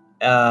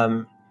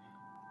 And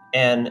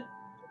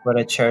what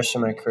I cherish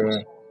in my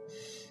career.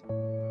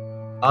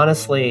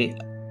 Honestly,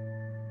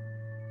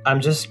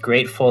 I'm just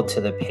grateful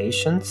to the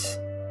patients.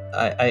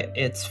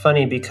 It's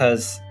funny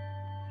because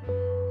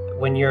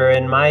when you're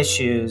in my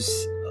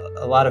shoes,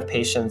 a lot of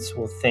patients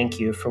will thank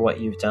you for what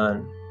you've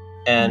done.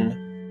 And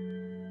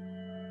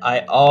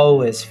I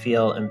always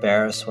feel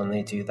embarrassed when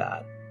they do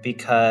that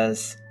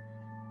because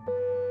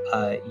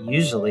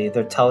usually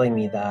they're telling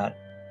me that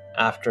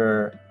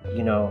after,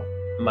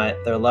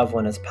 their loved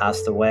one has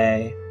passed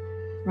away.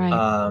 Right.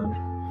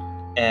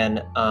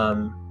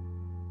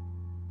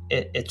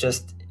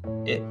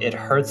 It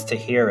hurts to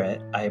hear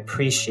it. I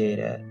appreciate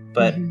it,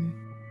 but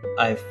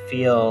I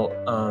feel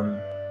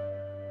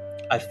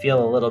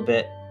a little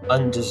bit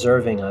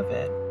undeserving of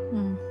it.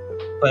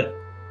 But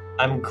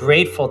I'm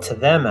grateful to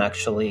them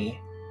actually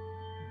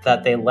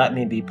that they let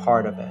me be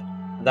part of it.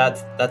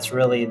 That's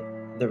really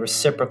the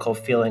reciprocal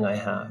feeling I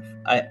have.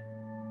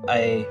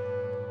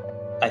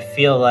 I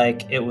feel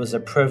like it was a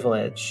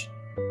privilege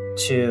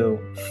to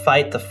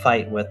fight the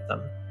fight with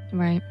them.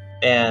 Right.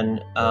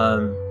 And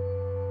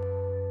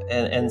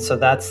so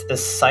that's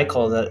this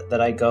cycle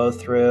that I go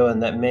through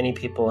and that many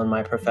people in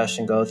my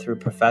profession go through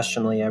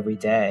professionally every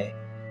day.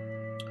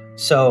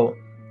 So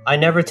I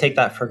never take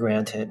that for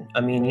granted. I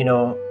mean,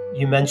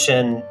 you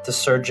mentioned the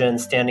surgeon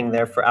standing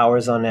there for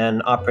hours on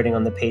end, operating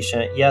on the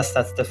patient. Yes,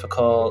 that's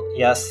difficult.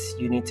 Yes,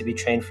 you need to be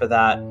trained for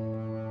that.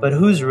 But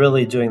who's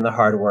really doing the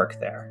hard work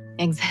there?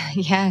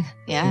 Exactly.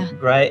 Yeah.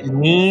 Right?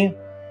 Me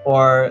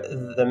or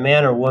the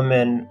man or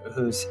woman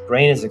whose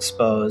brain is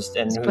exposed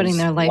and who's putting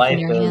their life in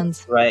your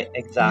hands. Right,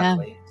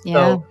 exactly.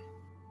 Yeah.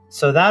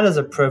 So that is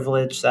a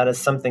privilege. That is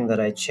something that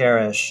I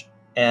cherish.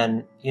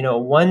 And,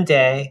 one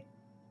day,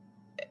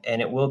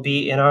 and it will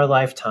be in our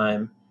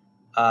lifetime,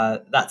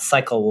 that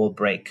cycle will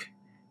break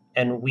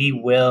and we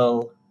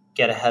will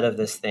get ahead of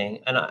this thing.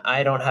 And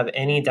I don't have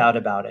any doubt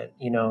about it.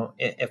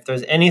 If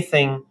there's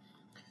anything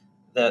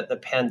the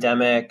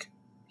pandemic,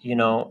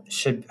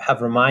 should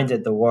have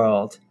reminded the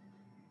world.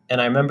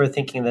 And I remember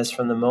thinking this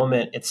from the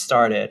moment it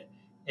started.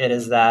 It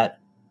is that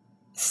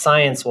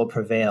science will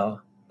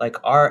prevail. Like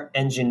our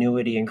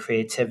ingenuity and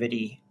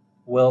creativity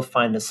will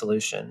find a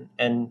solution.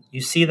 And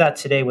you see that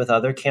today with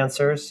other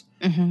cancers.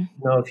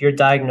 If you're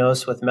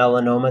diagnosed with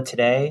melanoma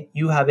today,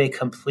 you have a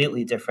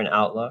completely different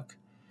outlook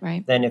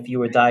than if you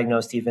were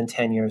diagnosed even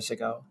 10 years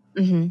ago.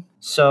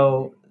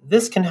 So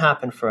this can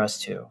happen for us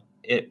too.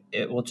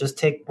 It will just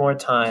take more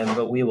time,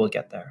 but we will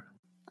get there.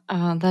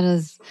 That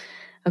is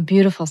a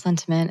beautiful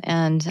sentiment,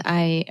 and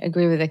I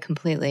agree with it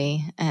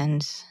completely.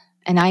 And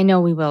I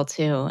know we will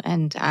too.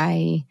 And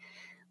I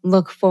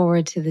look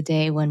forward to the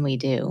day when we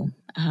do.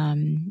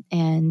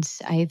 And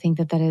I think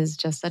that is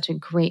just such a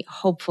great,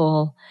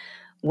 hopeful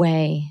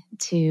way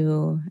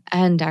to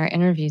end our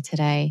interview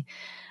today.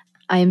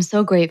 I am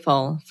so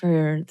grateful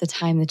for the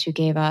time that you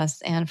gave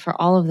us and for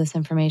all of this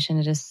information.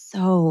 It is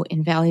so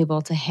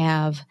invaluable to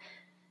have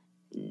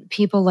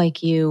people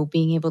like you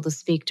being able to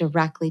speak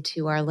directly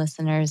to our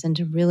listeners and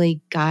to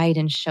really guide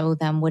and show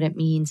them what it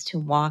means to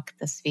walk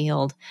this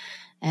field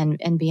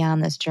and be on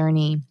this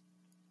journey.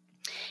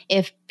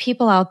 If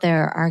people out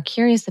there are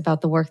curious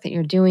about the work that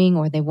you're doing,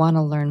 or they want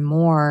to learn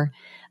more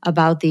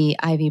about the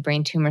Ivy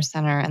Brain Tumor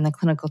Center and the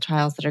clinical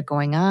trials that are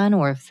going on,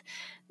 or if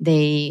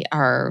they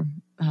are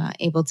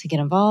able to get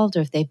involved,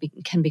 or if they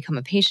can become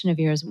a patient of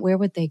yours, where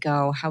would they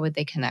go? How would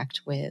they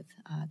connect with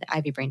the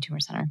Ivy Brain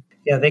Tumor Center?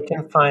 Yeah, they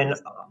can find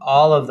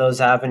all of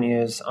those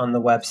avenues on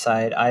the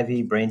website,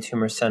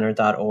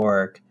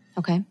 ivybraintumorcenter.org.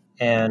 Okay.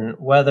 And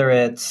whether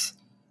it's,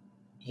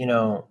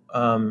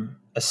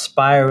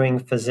 aspiring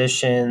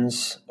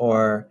physicians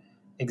or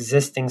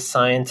existing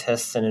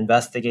scientists and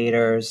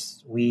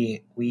investigators,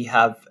 we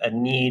have a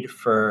need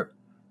for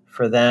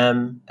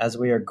them as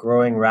we are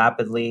growing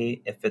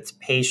rapidly. If it's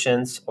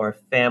patients or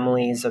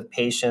families of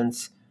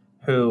patients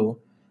who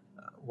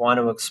want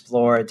to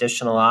explore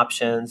additional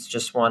options,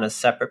 just want a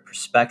separate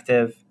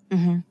perspective,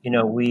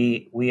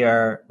 we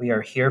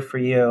are here for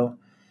you.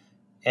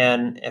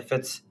 And if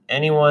it's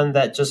anyone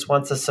that just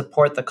wants to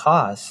support the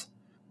cause,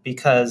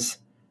 because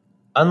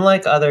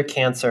unlike other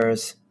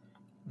cancers,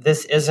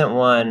 this isn't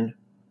one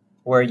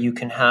where you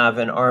can have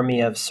an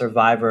army of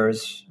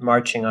survivors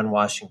marching on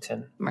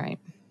Washington. Right.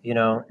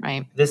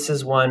 Right. This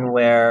is one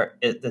where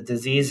the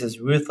disease is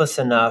ruthless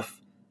enough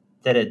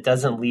that it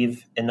doesn't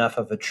leave enough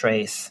of a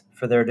trace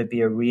for there to be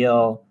a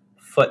real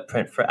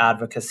footprint for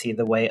advocacy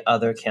the way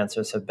other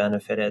cancers have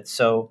benefited.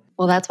 So,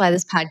 well, that's why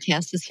this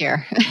podcast is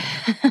here.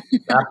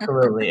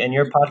 Absolutely. And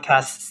your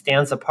podcast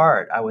stands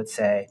apart, I would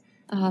say,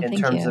 in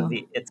terms of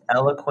its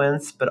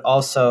eloquence, but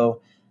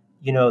also,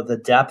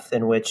 the depth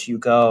in which you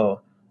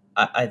go.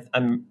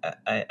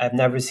 I've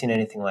never seen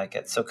anything like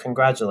it. So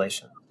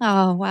congratulations.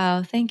 Oh,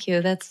 wow. Thank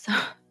you. That's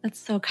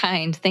so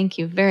kind. Thank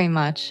you very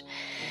much.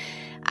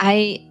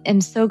 I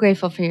am so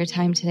grateful for your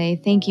time today.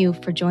 Thank you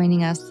for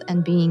joining us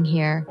and being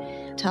here.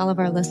 To all of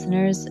our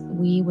listeners,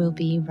 we will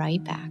be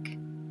right back.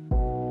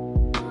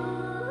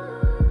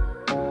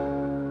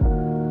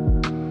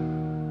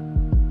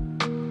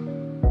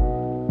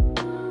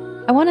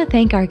 I want to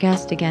thank our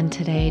guest again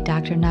today,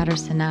 Dr. Nader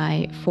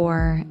Sinai,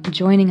 for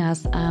joining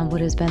us on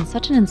what has been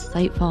such an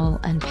insightful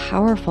and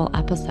powerful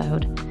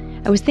episode.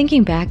 I was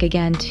thinking back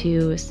again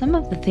to some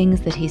of the things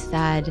that he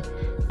said,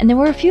 and there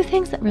were a few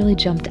things that really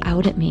jumped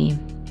out at me.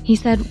 He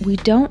said, we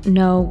don't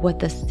know what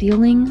the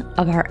ceiling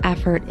of our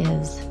effort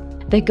is.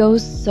 That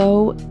goes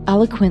so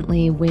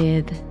eloquently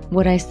with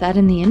what I said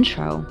in the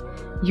intro.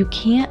 You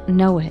can't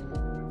know it,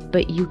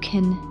 but you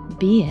can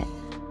be it.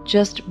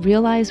 Just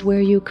realize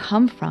where you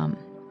come from.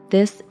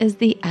 This is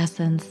the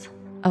essence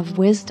of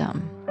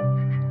wisdom.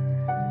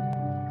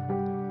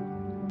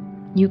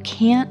 You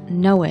can't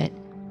know it,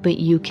 but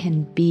you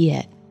can be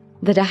it.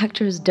 The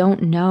doctors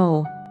don't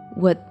know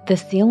what the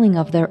ceiling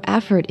of their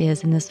effort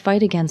is in this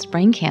fight against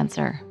brain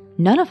cancer.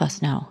 None of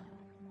us know.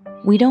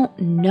 We don't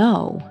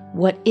know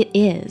what it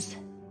is,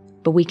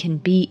 but we can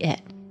be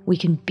it. We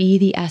can be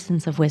the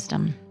essence of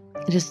wisdom.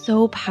 It is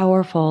so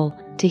powerful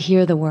to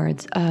hear the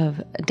words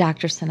of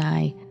Dr.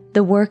 Sinai,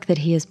 the work that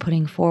he is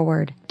putting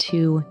forward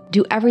to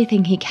do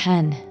everything he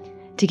can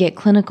to get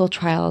clinical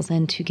trials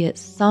and to get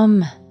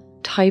some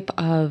type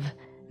of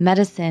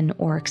medicine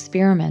or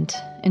experiment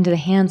into the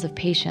hands of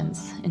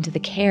patients, into the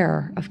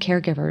care of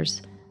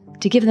caregivers,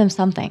 to give them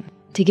something,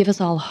 to give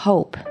us all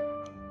hope.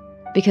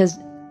 Because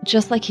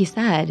just like he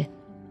said,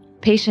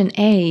 patient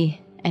A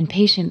and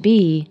patient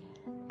B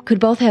could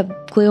both have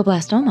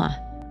glioblastoma,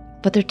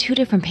 but they're two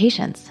different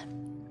patients.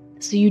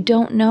 So you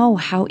don't know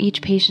how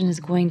each patient is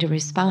going to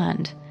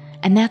respond.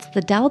 And that's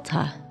the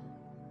delta,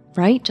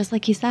 right? Just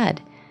like he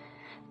said,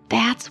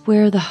 that's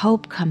where the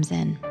hope comes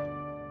in.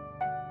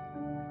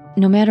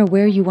 No matter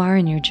where you are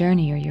in your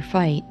journey or your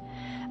fight,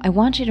 I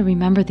want you to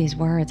remember these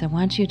words. I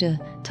want you to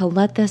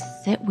let this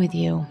sit with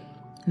you.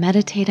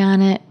 Meditate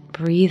on it,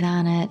 breathe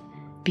on it,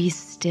 be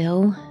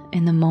still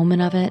in the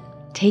moment of it.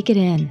 Take it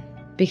in,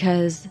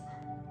 because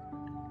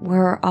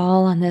we're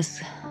all on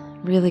this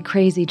really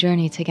crazy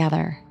journey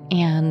together.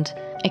 And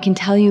I can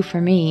tell you,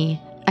 for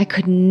me, I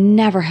could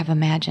never have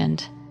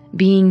imagined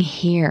being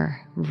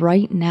here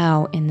right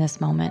now in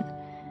this moment.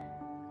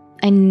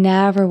 I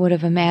never would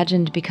have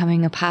imagined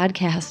becoming a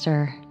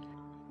podcaster,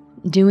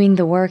 doing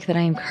the work that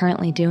I am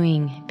currently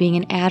doing, being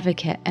an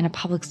advocate and a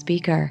public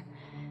speaker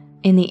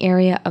in the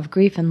area of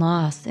grief and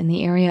loss, in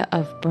the area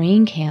of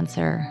brain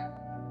cancer.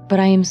 But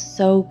I am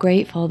so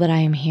grateful that I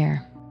am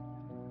here.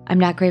 I'm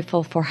not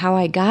grateful for how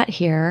I got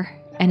here,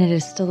 and it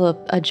is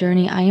still a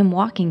journey I am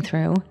walking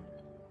through,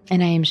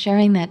 and I am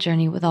sharing that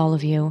journey with all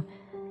of you.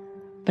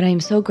 But I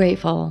am so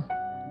grateful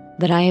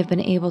that I have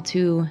been able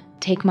to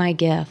take my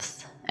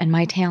gifts and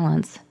my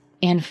talents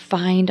and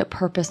find a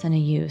purpose and a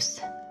use.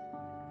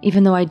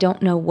 Even though I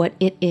don't know what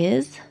it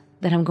is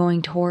that I'm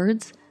going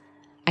towards,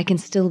 I can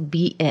still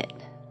be it,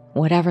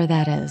 whatever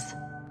that is.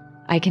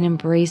 I can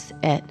embrace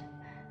it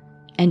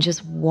and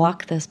just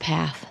walk this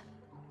path,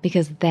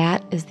 because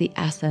that is the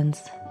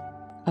essence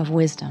of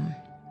wisdom.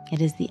 It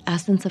is the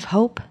essence of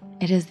hope.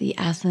 It is the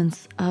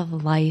essence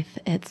of life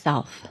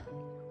itself.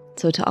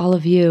 So to all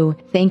of you,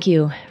 thank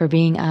you for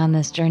being on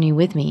this journey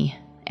with me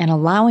and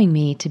allowing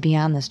me to be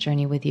on this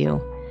journey with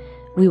you.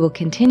 We will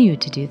continue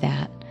to do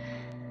that.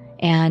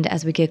 And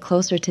as we get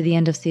closer to the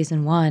end of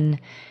season 1,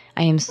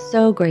 I am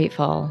so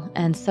grateful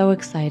and so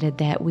excited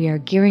that we are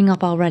gearing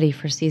up already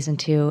for season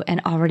 2 and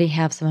already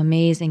have some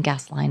amazing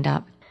guests lined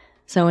up.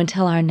 So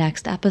until our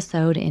next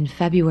episode in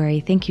February,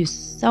 thank you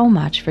so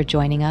much for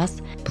joining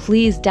us.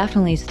 Please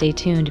definitely stay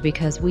tuned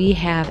because we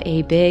have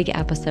a big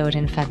episode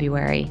in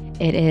February.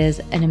 It is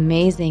an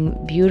amazing,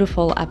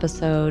 beautiful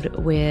episode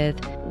with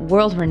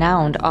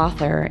world-renowned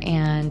author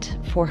and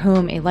for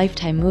whom a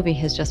Lifetime movie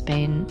has just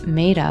been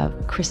made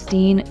of,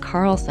 Christine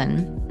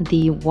Carlson,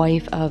 the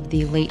wife of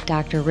the late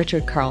Dr.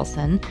 Richard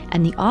Carlson,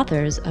 and the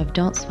authors of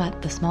Don't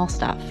Sweat the Small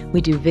Stuff.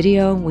 We do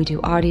video, we do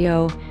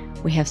audio,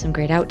 we have some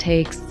great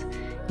outtakes.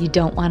 You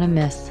don't want to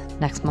miss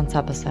next month's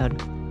episode.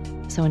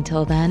 So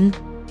until then,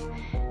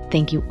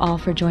 thank you all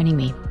for joining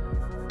me.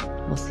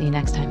 We'll see you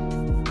next time.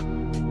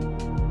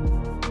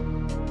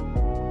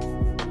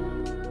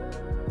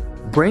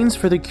 Brains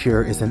for the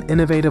Cure is an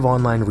innovative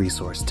online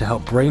resource to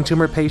help brain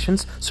tumor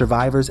patients,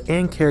 survivors,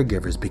 and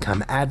caregivers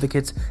become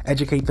advocates,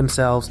 educate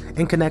themselves,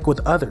 and connect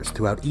with others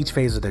throughout each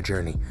phase of their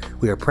journey.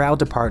 We are proud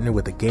to partner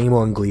with the Game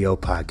on Glio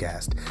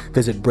podcast.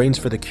 Visit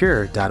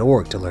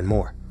brainsforthecure.org to learn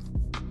more.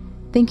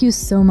 Thank you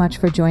so much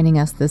for joining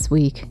us this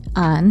week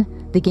on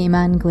the Game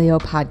on Glio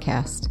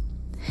podcast.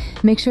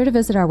 Make sure to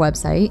visit our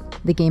website,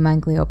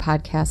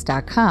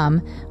 thegameongliopodcast.com,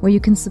 where you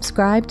can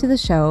subscribe to the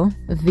show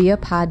via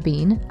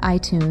Podbean,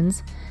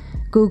 iTunes,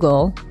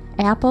 Google,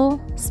 Apple,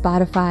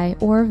 Spotify,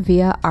 or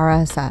via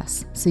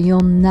RSS, so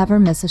you'll never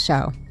miss a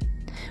show.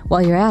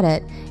 While you're at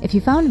it, if you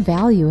found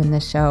value in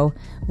this show,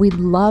 we'd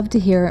love to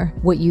hear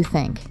what you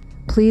think.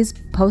 Please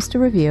post a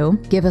review,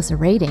 give us a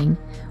rating,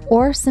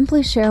 or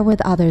simply share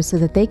with others so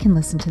that they can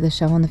listen to the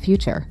show in the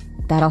future.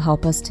 That'll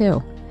help us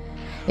too.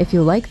 If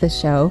you like this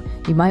show,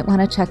 you might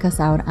want to check us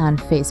out on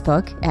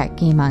Facebook at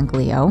Game on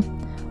Glio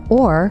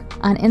or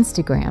on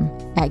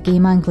Instagram at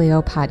Game on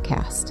Glio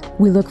Podcast.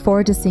 We look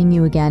forward to seeing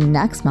you again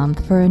next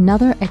month for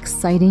another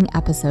exciting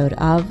episode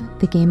of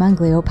the Game on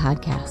Glio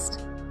Podcast.